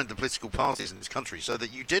realigned the political parties in this country so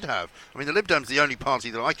that you did have? I mean, the Lib Dem's the only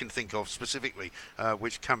party that I can think of specifically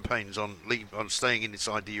which campaigns on staying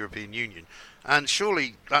inside the European Union. And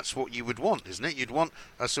surely that's what you would want, isn't it? You'd want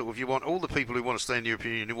you want all the people who want to stay in the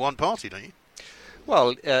European Union in one party, don't you?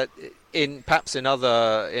 Well, perhaps in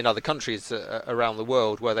other countries around the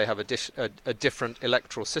world where they have a different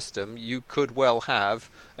electoral system, you could well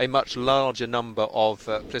have a much larger number of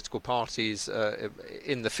political parties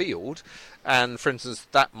in the field, and for instance,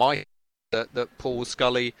 that might that Paul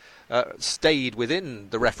Scully stayed within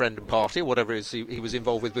the referendum party, whatever it is he was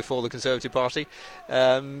involved with before the Conservative Party,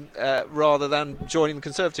 rather than joining the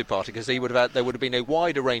Conservative Party, because there would have been a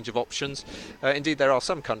wider range of options. Indeed, there are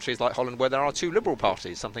some countries like Holland where there are two Liberal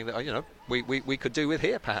parties, something that we could do with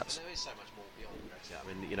here, perhaps. There is so much more beyond Brexit. I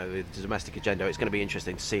mean, the domestic agenda. It's going to be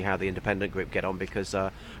interesting to see how the independent group get on, because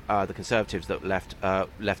the Conservatives that left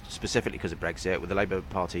specifically because of Brexit, with the Labour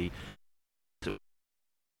Party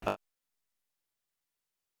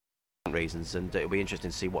reasons, and it'll be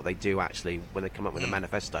interesting to see what they do actually when they come up with a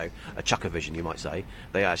manifesto, a chucker vision, you might say.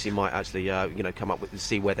 They might come up with,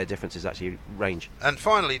 see where their differences actually range. And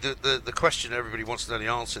finally, the question everybody wants to know the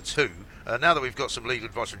answer to. Now that we've got some legal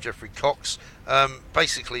advice from Geoffrey Cox,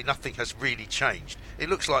 basically nothing has really changed. It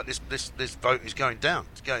looks like this vote is going down.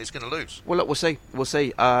 It's going to lose. Well, look, we'll see. We'll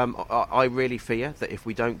see. I really fear that if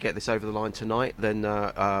we don't get this over the line tonight, then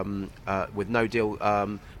with no deal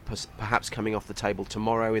perhaps coming off the table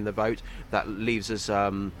tomorrow in the vote, that leaves us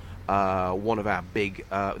one of our big...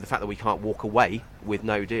 the fact that we can't walk away with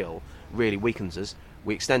no deal really weakens us.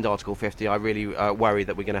 We extend Article 50, I really worry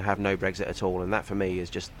that we're going to have no Brexit at all, and that for me is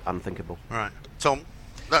just unthinkable. Right. Tom,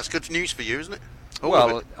 that's good news for you, isn't it?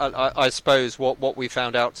 Well, I suppose what we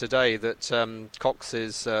found out today, that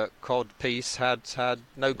Cox's cod piece had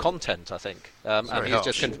no content, I think. And he's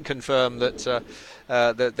just confirmed that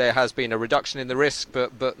that there has been a reduction in the risk,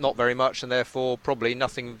 but not very much, and therefore probably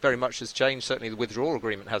nothing very much has changed. Certainly the withdrawal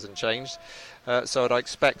agreement hasn't changed. So I'd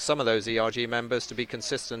expect some of those ERG members to be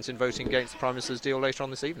consistent in voting against the Prime Minister's deal later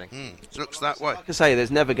on this evening. It looks that way. I can say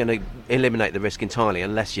there's never going to eliminate the risk entirely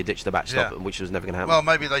unless you ditch the backstop, which was never going to happen. Well,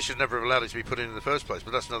 maybe they should never have allowed it to be put in the first place,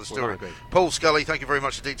 but that's another story. Paul Scully, thank you very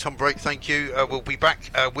much indeed. Tom Brake, thank you. We'll be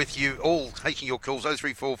back with you all taking your calls,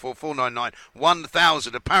 0344 499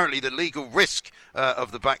 1000. Apparently the legal risk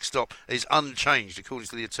of the backstop is unchanged, according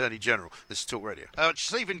to the Attorney General. This is Talk Radio.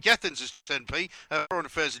 Stephen Gethens is MP, Foreign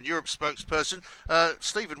Affairs and Europe spokesperson.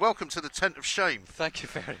 Stephen, welcome to the Tent of Shame. Thank you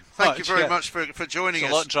very much. Thank you very much for joining us.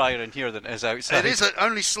 It's a lot drier in here than it is outside. It is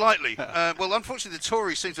only slightly. Well, unfortunately, the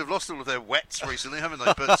Tories seem to have lost all of their wets recently, haven't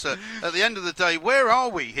they? But at the end of the day, where are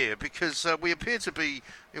we here? Because we appear to be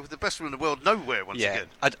with the best one in the world nowhere once again.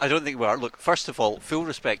 I don't think we are. Look, first of all, full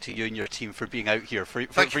respect to you and your team for being out here. For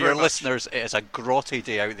your listeners, it is a grotty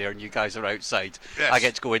day out there and you guys are outside. Yes. I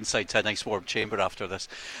get to go inside to a nice warm chamber after this.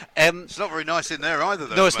 It's not very nice in there either,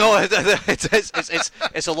 though. No, it's not.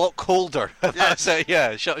 It's a lot colder. Yes. So,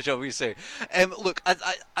 yeah, shall we say. Look,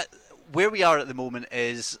 where we are at the moment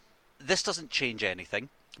is this doesn't change anything.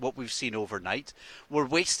 What we've seen overnight. We're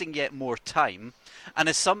wasting yet more time. And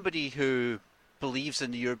as somebody who believes in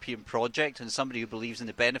the European project and somebody who believes in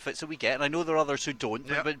the benefits that we get, and I know there are others who don't,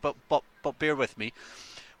 but bear with me.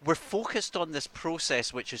 We're focused on this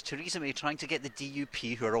process, which is Theresa May trying to get the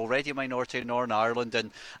DUP, who are already a minority in Northern Ireland,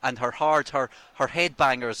 and her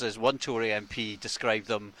headbangers, as one Tory MP described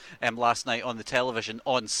them last night on the television,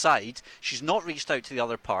 on side. She's not reached out to the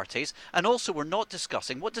other parties. And also, we're not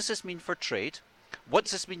discussing, what does this mean for trade? What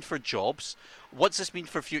does this mean for jobs? What does this mean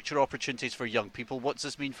for future opportunities for young people? What does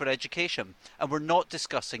this mean for education? And we're not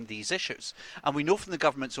discussing these issues. And we know from the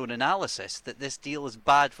government's own analysis that this deal is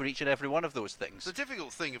bad for each and every one of those things. The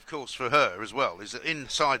difficult thing, of course, for her as well is that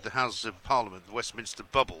inside the Houses of Parliament, the Westminster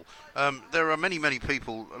bubble, there are many, many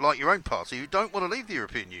people like your own party who don't want to leave the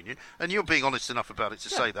European Union, and you're being honest enough about it to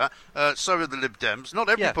say that. So are the Lib Dems. Not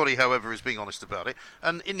everybody, however, is being honest about it.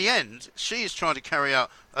 And in the end, she is trying to carry out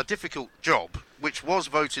a difficult job, which was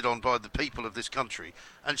voted on by the people of this country,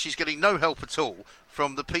 and she's getting no help at all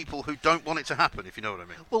from the people who don't want it to happen, if you know what I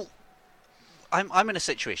mean. Well, I'm in a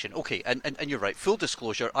situation, okay, and you're right, full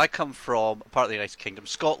disclosure, I come from part of the United Kingdom.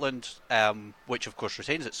 Scotland, which of course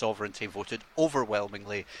retains its sovereignty, voted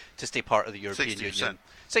overwhelmingly to stay part of the European 60%. Union.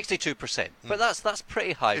 62%, but that's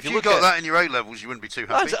pretty high. If you got that in your A-levels, you wouldn't be too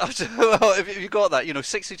happy. Well, if you got that,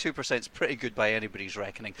 62% is pretty good by anybody's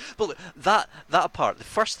reckoning. But look, that apart, the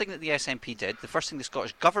first thing that the SNP did, the first thing the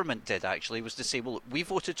Scottish Government did actually, was to say, well, we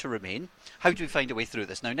voted to remain. How do we find a way through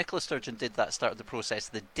this? Now, Nicola Sturgeon did that, started the process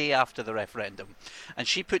the day after the referendum, and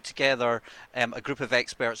she put together a group of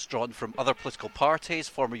experts drawn from other political parties,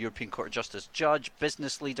 former European Court of Justice judge,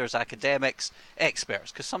 business leaders, academics,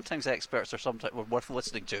 experts, because sometimes experts were worth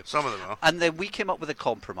listening to. Some of them are. And then we came up with a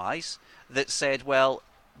compromise that said, well,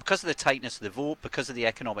 because of the tightness of the vote, because of the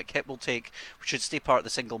economic hit we'll take, we should stay part of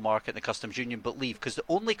the single market and the customs union, but leave. Because the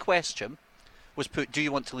only question was put, do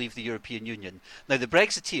you want to leave the European Union? Now, the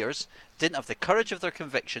Brexiteers didn't have the courage of their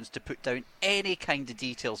convictions to put down any kind of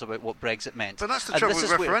details about what Brexit meant. But that's the trouble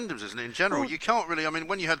with referendums, isn't it, in general? You can't really,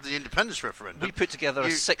 when you had the independence referendum... We put together a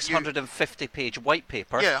 650-page white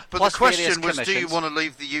paper. Yeah, but the question was, do you want to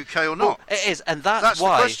leave the UK or not? Well, it is, and that's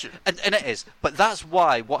why... The question. And it is, but that's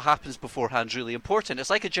why what happens beforehand is really important.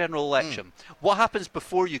 It's like a general election. What happens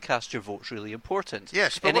before you cast your vote is really important.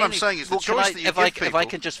 Yes, but what I'm saying is the choice that you give people... If I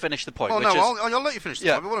can just finish the point... Well, no, I'll let you finish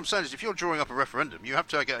the point, but what I'm saying is if you're drawing up a referendum, you have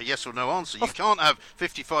to get a yes or no answer. You can't have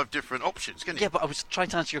 55 different options, can you? Yeah, but I was trying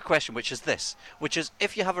to answer your question, which is this, which is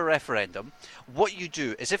if you have a referendum, what you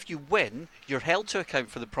do is if you win, you're held to account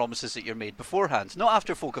for the promises that you're made beforehand, not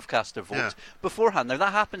after folk have cast their vote, beforehand. Now,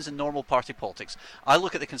 that happens in normal party politics. I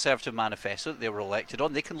look at the Conservative manifesto that they were elected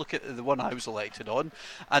on. They can look at the one I was elected on,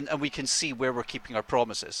 and we can see where we're keeping our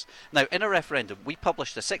promises. Now, in a referendum, we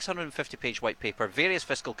published a 650-page white paper, various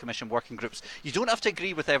fiscal commission working groups. You don't have to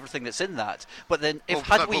agree with everything that's in that, but then if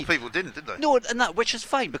people didn't, did they? No, and that, which is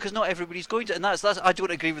fine, because not everybody's going to, and that's I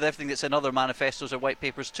don't agree with everything that's in other manifestos or white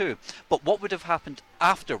papers too. But what would have happened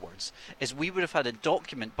afterwards is we would have had a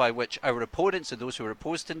document by which our opponents and those who were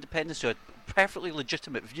opposed to independence, who had perfectly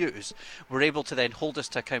legitimate views, were able to then hold us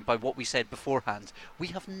to account by what we said beforehand. We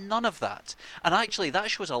have none of that, and actually that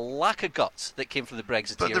shows a lack of guts that came from the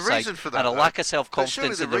Brexiteer side, and a lack of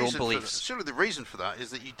self-confidence in their own beliefs. Surely the reason for that is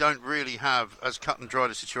that you don't really have as cut and dried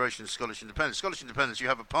a situation as Scottish independence. Scottish independence, you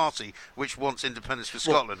have a party which wants independence for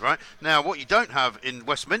Scotland, right? Now, what you don't have in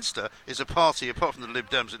Westminster is a party, apart from the Lib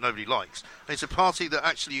Dems, that nobody likes. It's a party that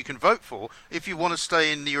actually you can vote for if you want to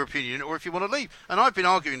stay in the European Union or if you want to leave. And I've been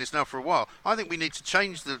arguing this now for a while. I think we need to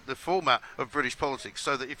change the format of British politics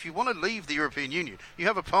so that if you want to leave the European Union, you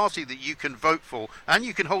have a party that you can vote for and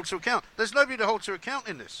you can hold to account. There's nobody to hold to account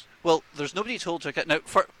in this. Well, there's nobody to hold to account. Now,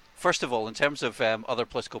 first of all, in terms of other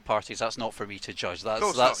political parties, that's not for me to judge. Of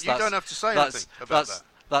course not. You don't have to say anything about that.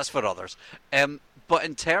 That's for others. But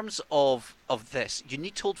in terms of this, you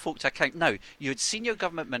need to hold folk to account. Now, you had senior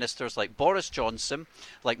government ministers like Boris Johnson,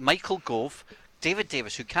 like Michael Gove, David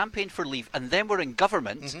Davis, who campaigned for leave and then were in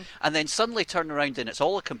government, and then suddenly turn around and it's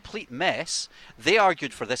all a complete mess. They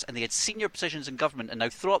argued for this and they had senior positions in government and now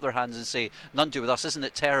throw up their hands and say, none do with us, isn't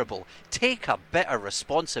it terrible? Take a bit of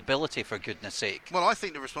responsibility, for goodness sake. Well, I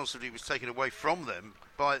think the responsibility was taken away from them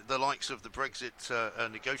by the likes of the Brexit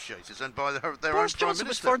negotiators and by their own Boris Prime Johnson Minister.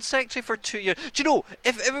 was Foreign Secretary for 2 years. Do you know,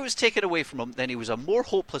 if it was taken away from him, then he was a more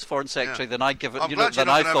hopeless Foreign Secretary than I give it. I'm You glad know, you're than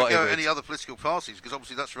not I going thought to he go would. any other political parties, because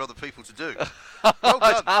obviously that's for other people to do. Well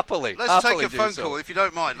done. Happily. Let's take happily a phone so. call, if you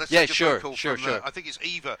don't mind. Let's Yeah, take a sure, phone call sure, from, sure. I think it's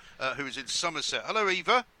Eva, who is in Somerset. Hello,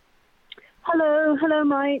 Eva. Hello,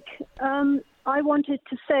 Mike. I wanted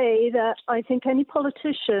to say that I think any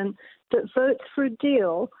politician that votes for a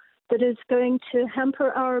deal that is going to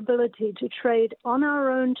hamper our ability to trade on our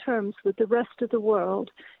own terms with the rest of the world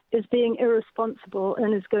is being irresponsible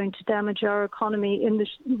and is going to damage our economy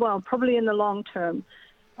probably in the long term.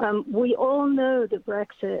 We all know that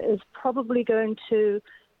Brexit is probably going to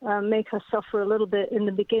make us suffer a little bit in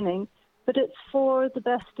the beginning, but it's for the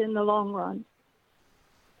best in the long run.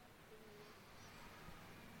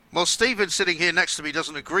 Well, Stephen sitting here next to me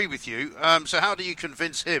doesn't agree with you, so how do you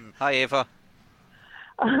convince him? Hi, Eva.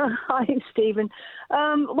 Hi, Stephen.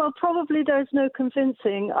 Well, probably there's no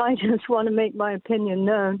convincing. I just want to make my opinion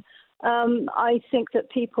known. I think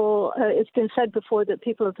that people, it's been said before that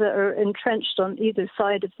people that are entrenched on either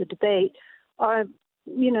side of the debate are,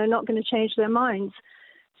 not going to change their minds.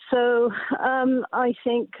 So I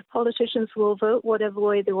think politicians will vote whatever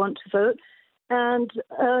way they want to vote, and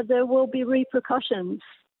there will be repercussions.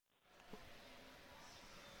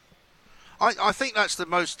 I think that's the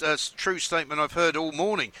most true statement I've heard all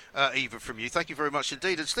morning, Eva, from you. Thank you very much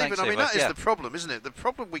indeed. And Stephen, Thanks, Eva. that is the problem, isn't it? The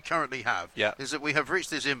problem we currently have is that we have reached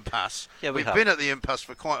this impasse. Yeah, We've been at the impasse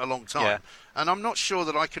for quite a long time. Yeah. And I'm not sure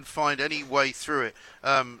that I can find any way through it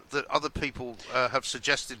that other people have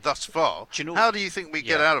suggested thus far. How do you think we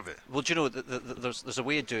get out of it? Well, do you know, there's a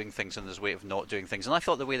way of doing things and there's a way of not doing things. And I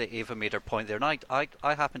thought the way that Eva made her point there, and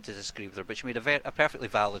I happen to disagree with her, but she made a perfectly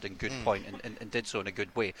valid and good point and did so in a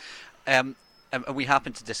good way. And we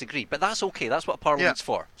happen to disagree, but that's okay. That's what Parliament's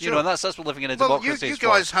for, sure. And that's what living in a democracy you is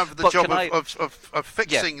guys for. have the But job can of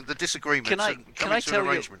fixing the disagreements and can coming I to tell an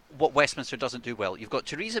you arrangement. what Westminster doesn't do well? You've got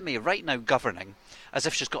Theresa May right now governing as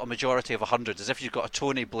if she's got a majority of 100, as if she's got a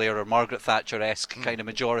Tony Blair or Margaret Thatcher-esque kind of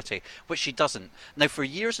majority, which she doesn't. Now, for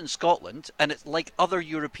years in Scotland, and it's like other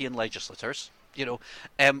European legislators,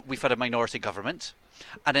 we've had a minority government.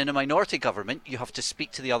 And in a minority government, you have to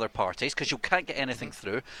speak to the other parties because you can't get anything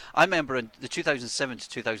through. I remember in the 2007 to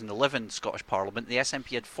 2011 Scottish Parliament, the SNP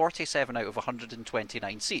had 47 out of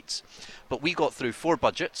 129 seats. But we got through 4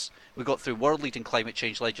 budgets. We got through world-leading climate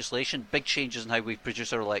change legislation, big changes in how we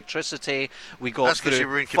produce our electricity. We got That's through because you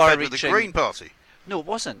were in compared with the Green Party. No, it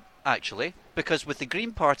wasn't, actually, because with the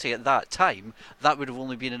Green Party at that time, that would have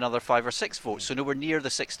only been another 5 or 6 votes, so nowhere near the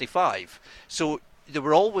 65. So there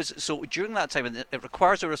were always, so during that time, and it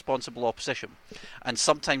requires a responsible opposition, and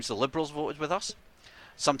sometimes the Liberals voted with us,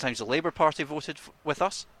 sometimes the Labour Party voted with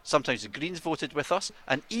us, sometimes the Greens voted with us,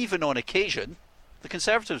 and even on occasion, The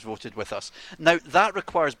Conservatives voted with us. Now, that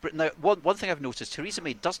requires... Now, one thing I've noticed, Theresa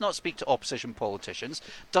May does not speak to opposition politicians,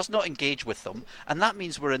 does not engage with them, and that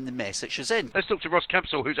means we're in the mess that she's in. Let's talk to Ross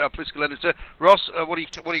Campsall, who's our political editor. Ross, what do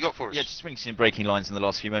you got for us? Yeah, just bringing some breaking lines in the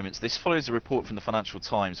last few moments. This follows a report from the Financial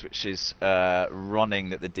Times, which is running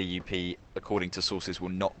that the DUP, according to sources, will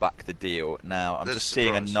not back the deal. Now, I'm just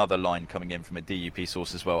seeing another line coming in from a DUP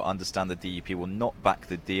source as well. Understand the DUP will not back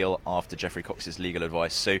the deal after Geoffrey Cox's legal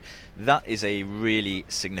advice. So that is a really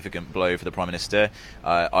significant blow for the Prime Minister.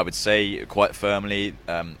 I would say quite firmly,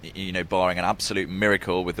 barring an absolute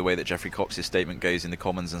miracle with the way that Geoffrey Cox's statement goes in the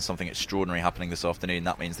Commons and something extraordinary happening this afternoon,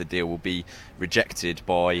 that means the deal will be rejected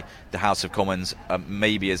by the House of Commons.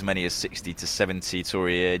 Maybe as many as 60 to 70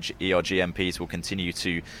 Tory ERG MPs will continue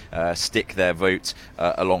to stick their vote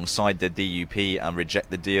alongside the DUP and reject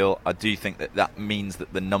the deal. I do think that means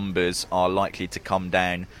that the numbers are likely to come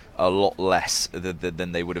down a lot less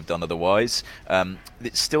than they would have done otherwise.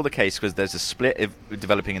 It's still the case because there's a split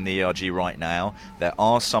developing in the ERG right now. There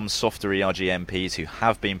are some softer ERG MPs who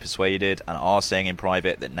have been persuaded and are saying in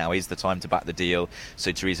private that now is the time to back the deal.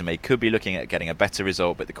 So Theresa May could be looking at getting a better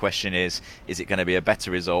result, but the question is it going to be a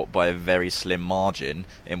better result by a very slim margin,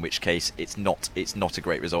 in which case it's not a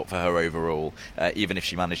great result for her overall. Even if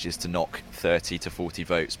she manages to knock 30 to 40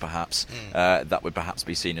 votes perhaps, that would perhaps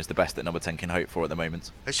be seen as the best that Number 10 can hope for at the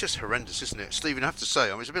moment. It's just horrendous, isn't it, Stephen? I have to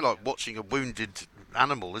say, it's a bit like watching a wounded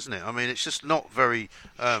animal, isn't it? It's just not very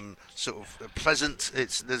sort of pleasant.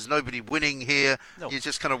 There's nobody winning here. No. You're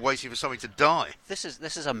just kind of waiting for something to die. This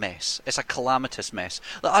is a mess. It's a calamitous mess.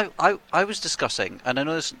 I was discussing, and I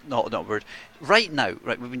know this is not a word. Right now,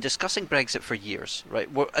 right, we've been discussing Brexit for years, right?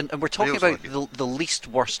 And we're talking about the least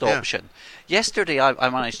worst option. Yesterday, I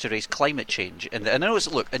managed to raise climate change, and I know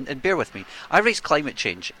and bear with me. I raised climate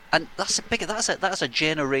change, and that's a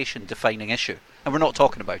generation-defining issue, and we're not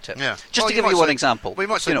talking about it. Yeah. Just to give you one example. We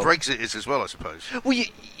might say Brexit is as well, I suppose. Well,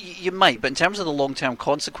 you might, but in terms of the long-term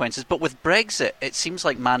consequences. But with Brexit, it seems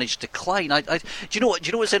like managed decline. Do you know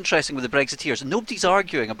what's interesting with the Brexiteers? Nobody's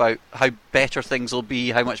arguing about how better things will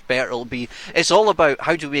be, how much better it'll be. It's all about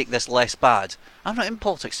how do we make this less bad. I'm not in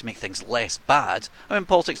politics to make things less bad. I'm in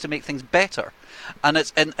politics to make things better. And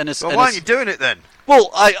it's why aren't you doing it then?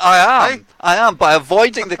 Well, I am by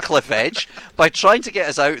avoiding the cliff edge, by trying to get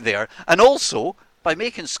us out there, and also by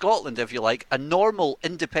making Scotland, if you like, a normal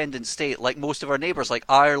independent state like most of our neighbours, like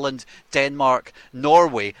Ireland, Denmark,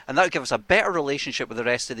 Norway, and that would give us a better relationship with the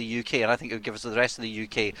rest of the UK, and I think it would give us the rest of the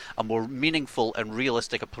UK a more meaningful and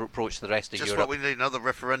realistic approach to the rest of Europe. Just what we need, another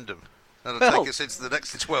referendum. That'll take us into the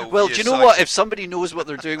next 12 years. Well, do you know what? If somebody knows what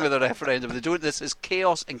they're doing with a referendum, this is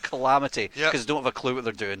chaos and calamity because they don't have a clue what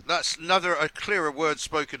they're doing. That's a clearer word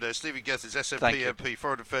spoken there. Stephen Guest is SNP MP,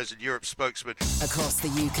 Foreign Affairs and Europe spokesman. Across the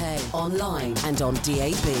UK, online and on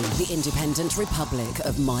DAB, the Independent Republic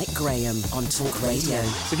of Mike Graham on Talk Radio.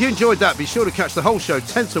 If you enjoyed that, be sure to catch the whole show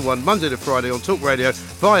 10 to 1, Monday to Friday on Talk Radio,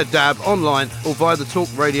 via DAB, online or via the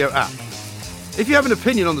Talk Radio app. If you have an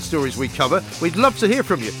opinion on the stories we cover, we'd love to hear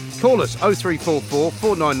from you. Call us 0344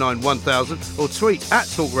 499 1000 or tweet at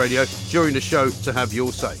Talk Radio during the show to have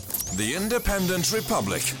your say. The Independent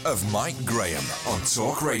Republic of Mike Graham on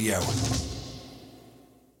Talk Radio.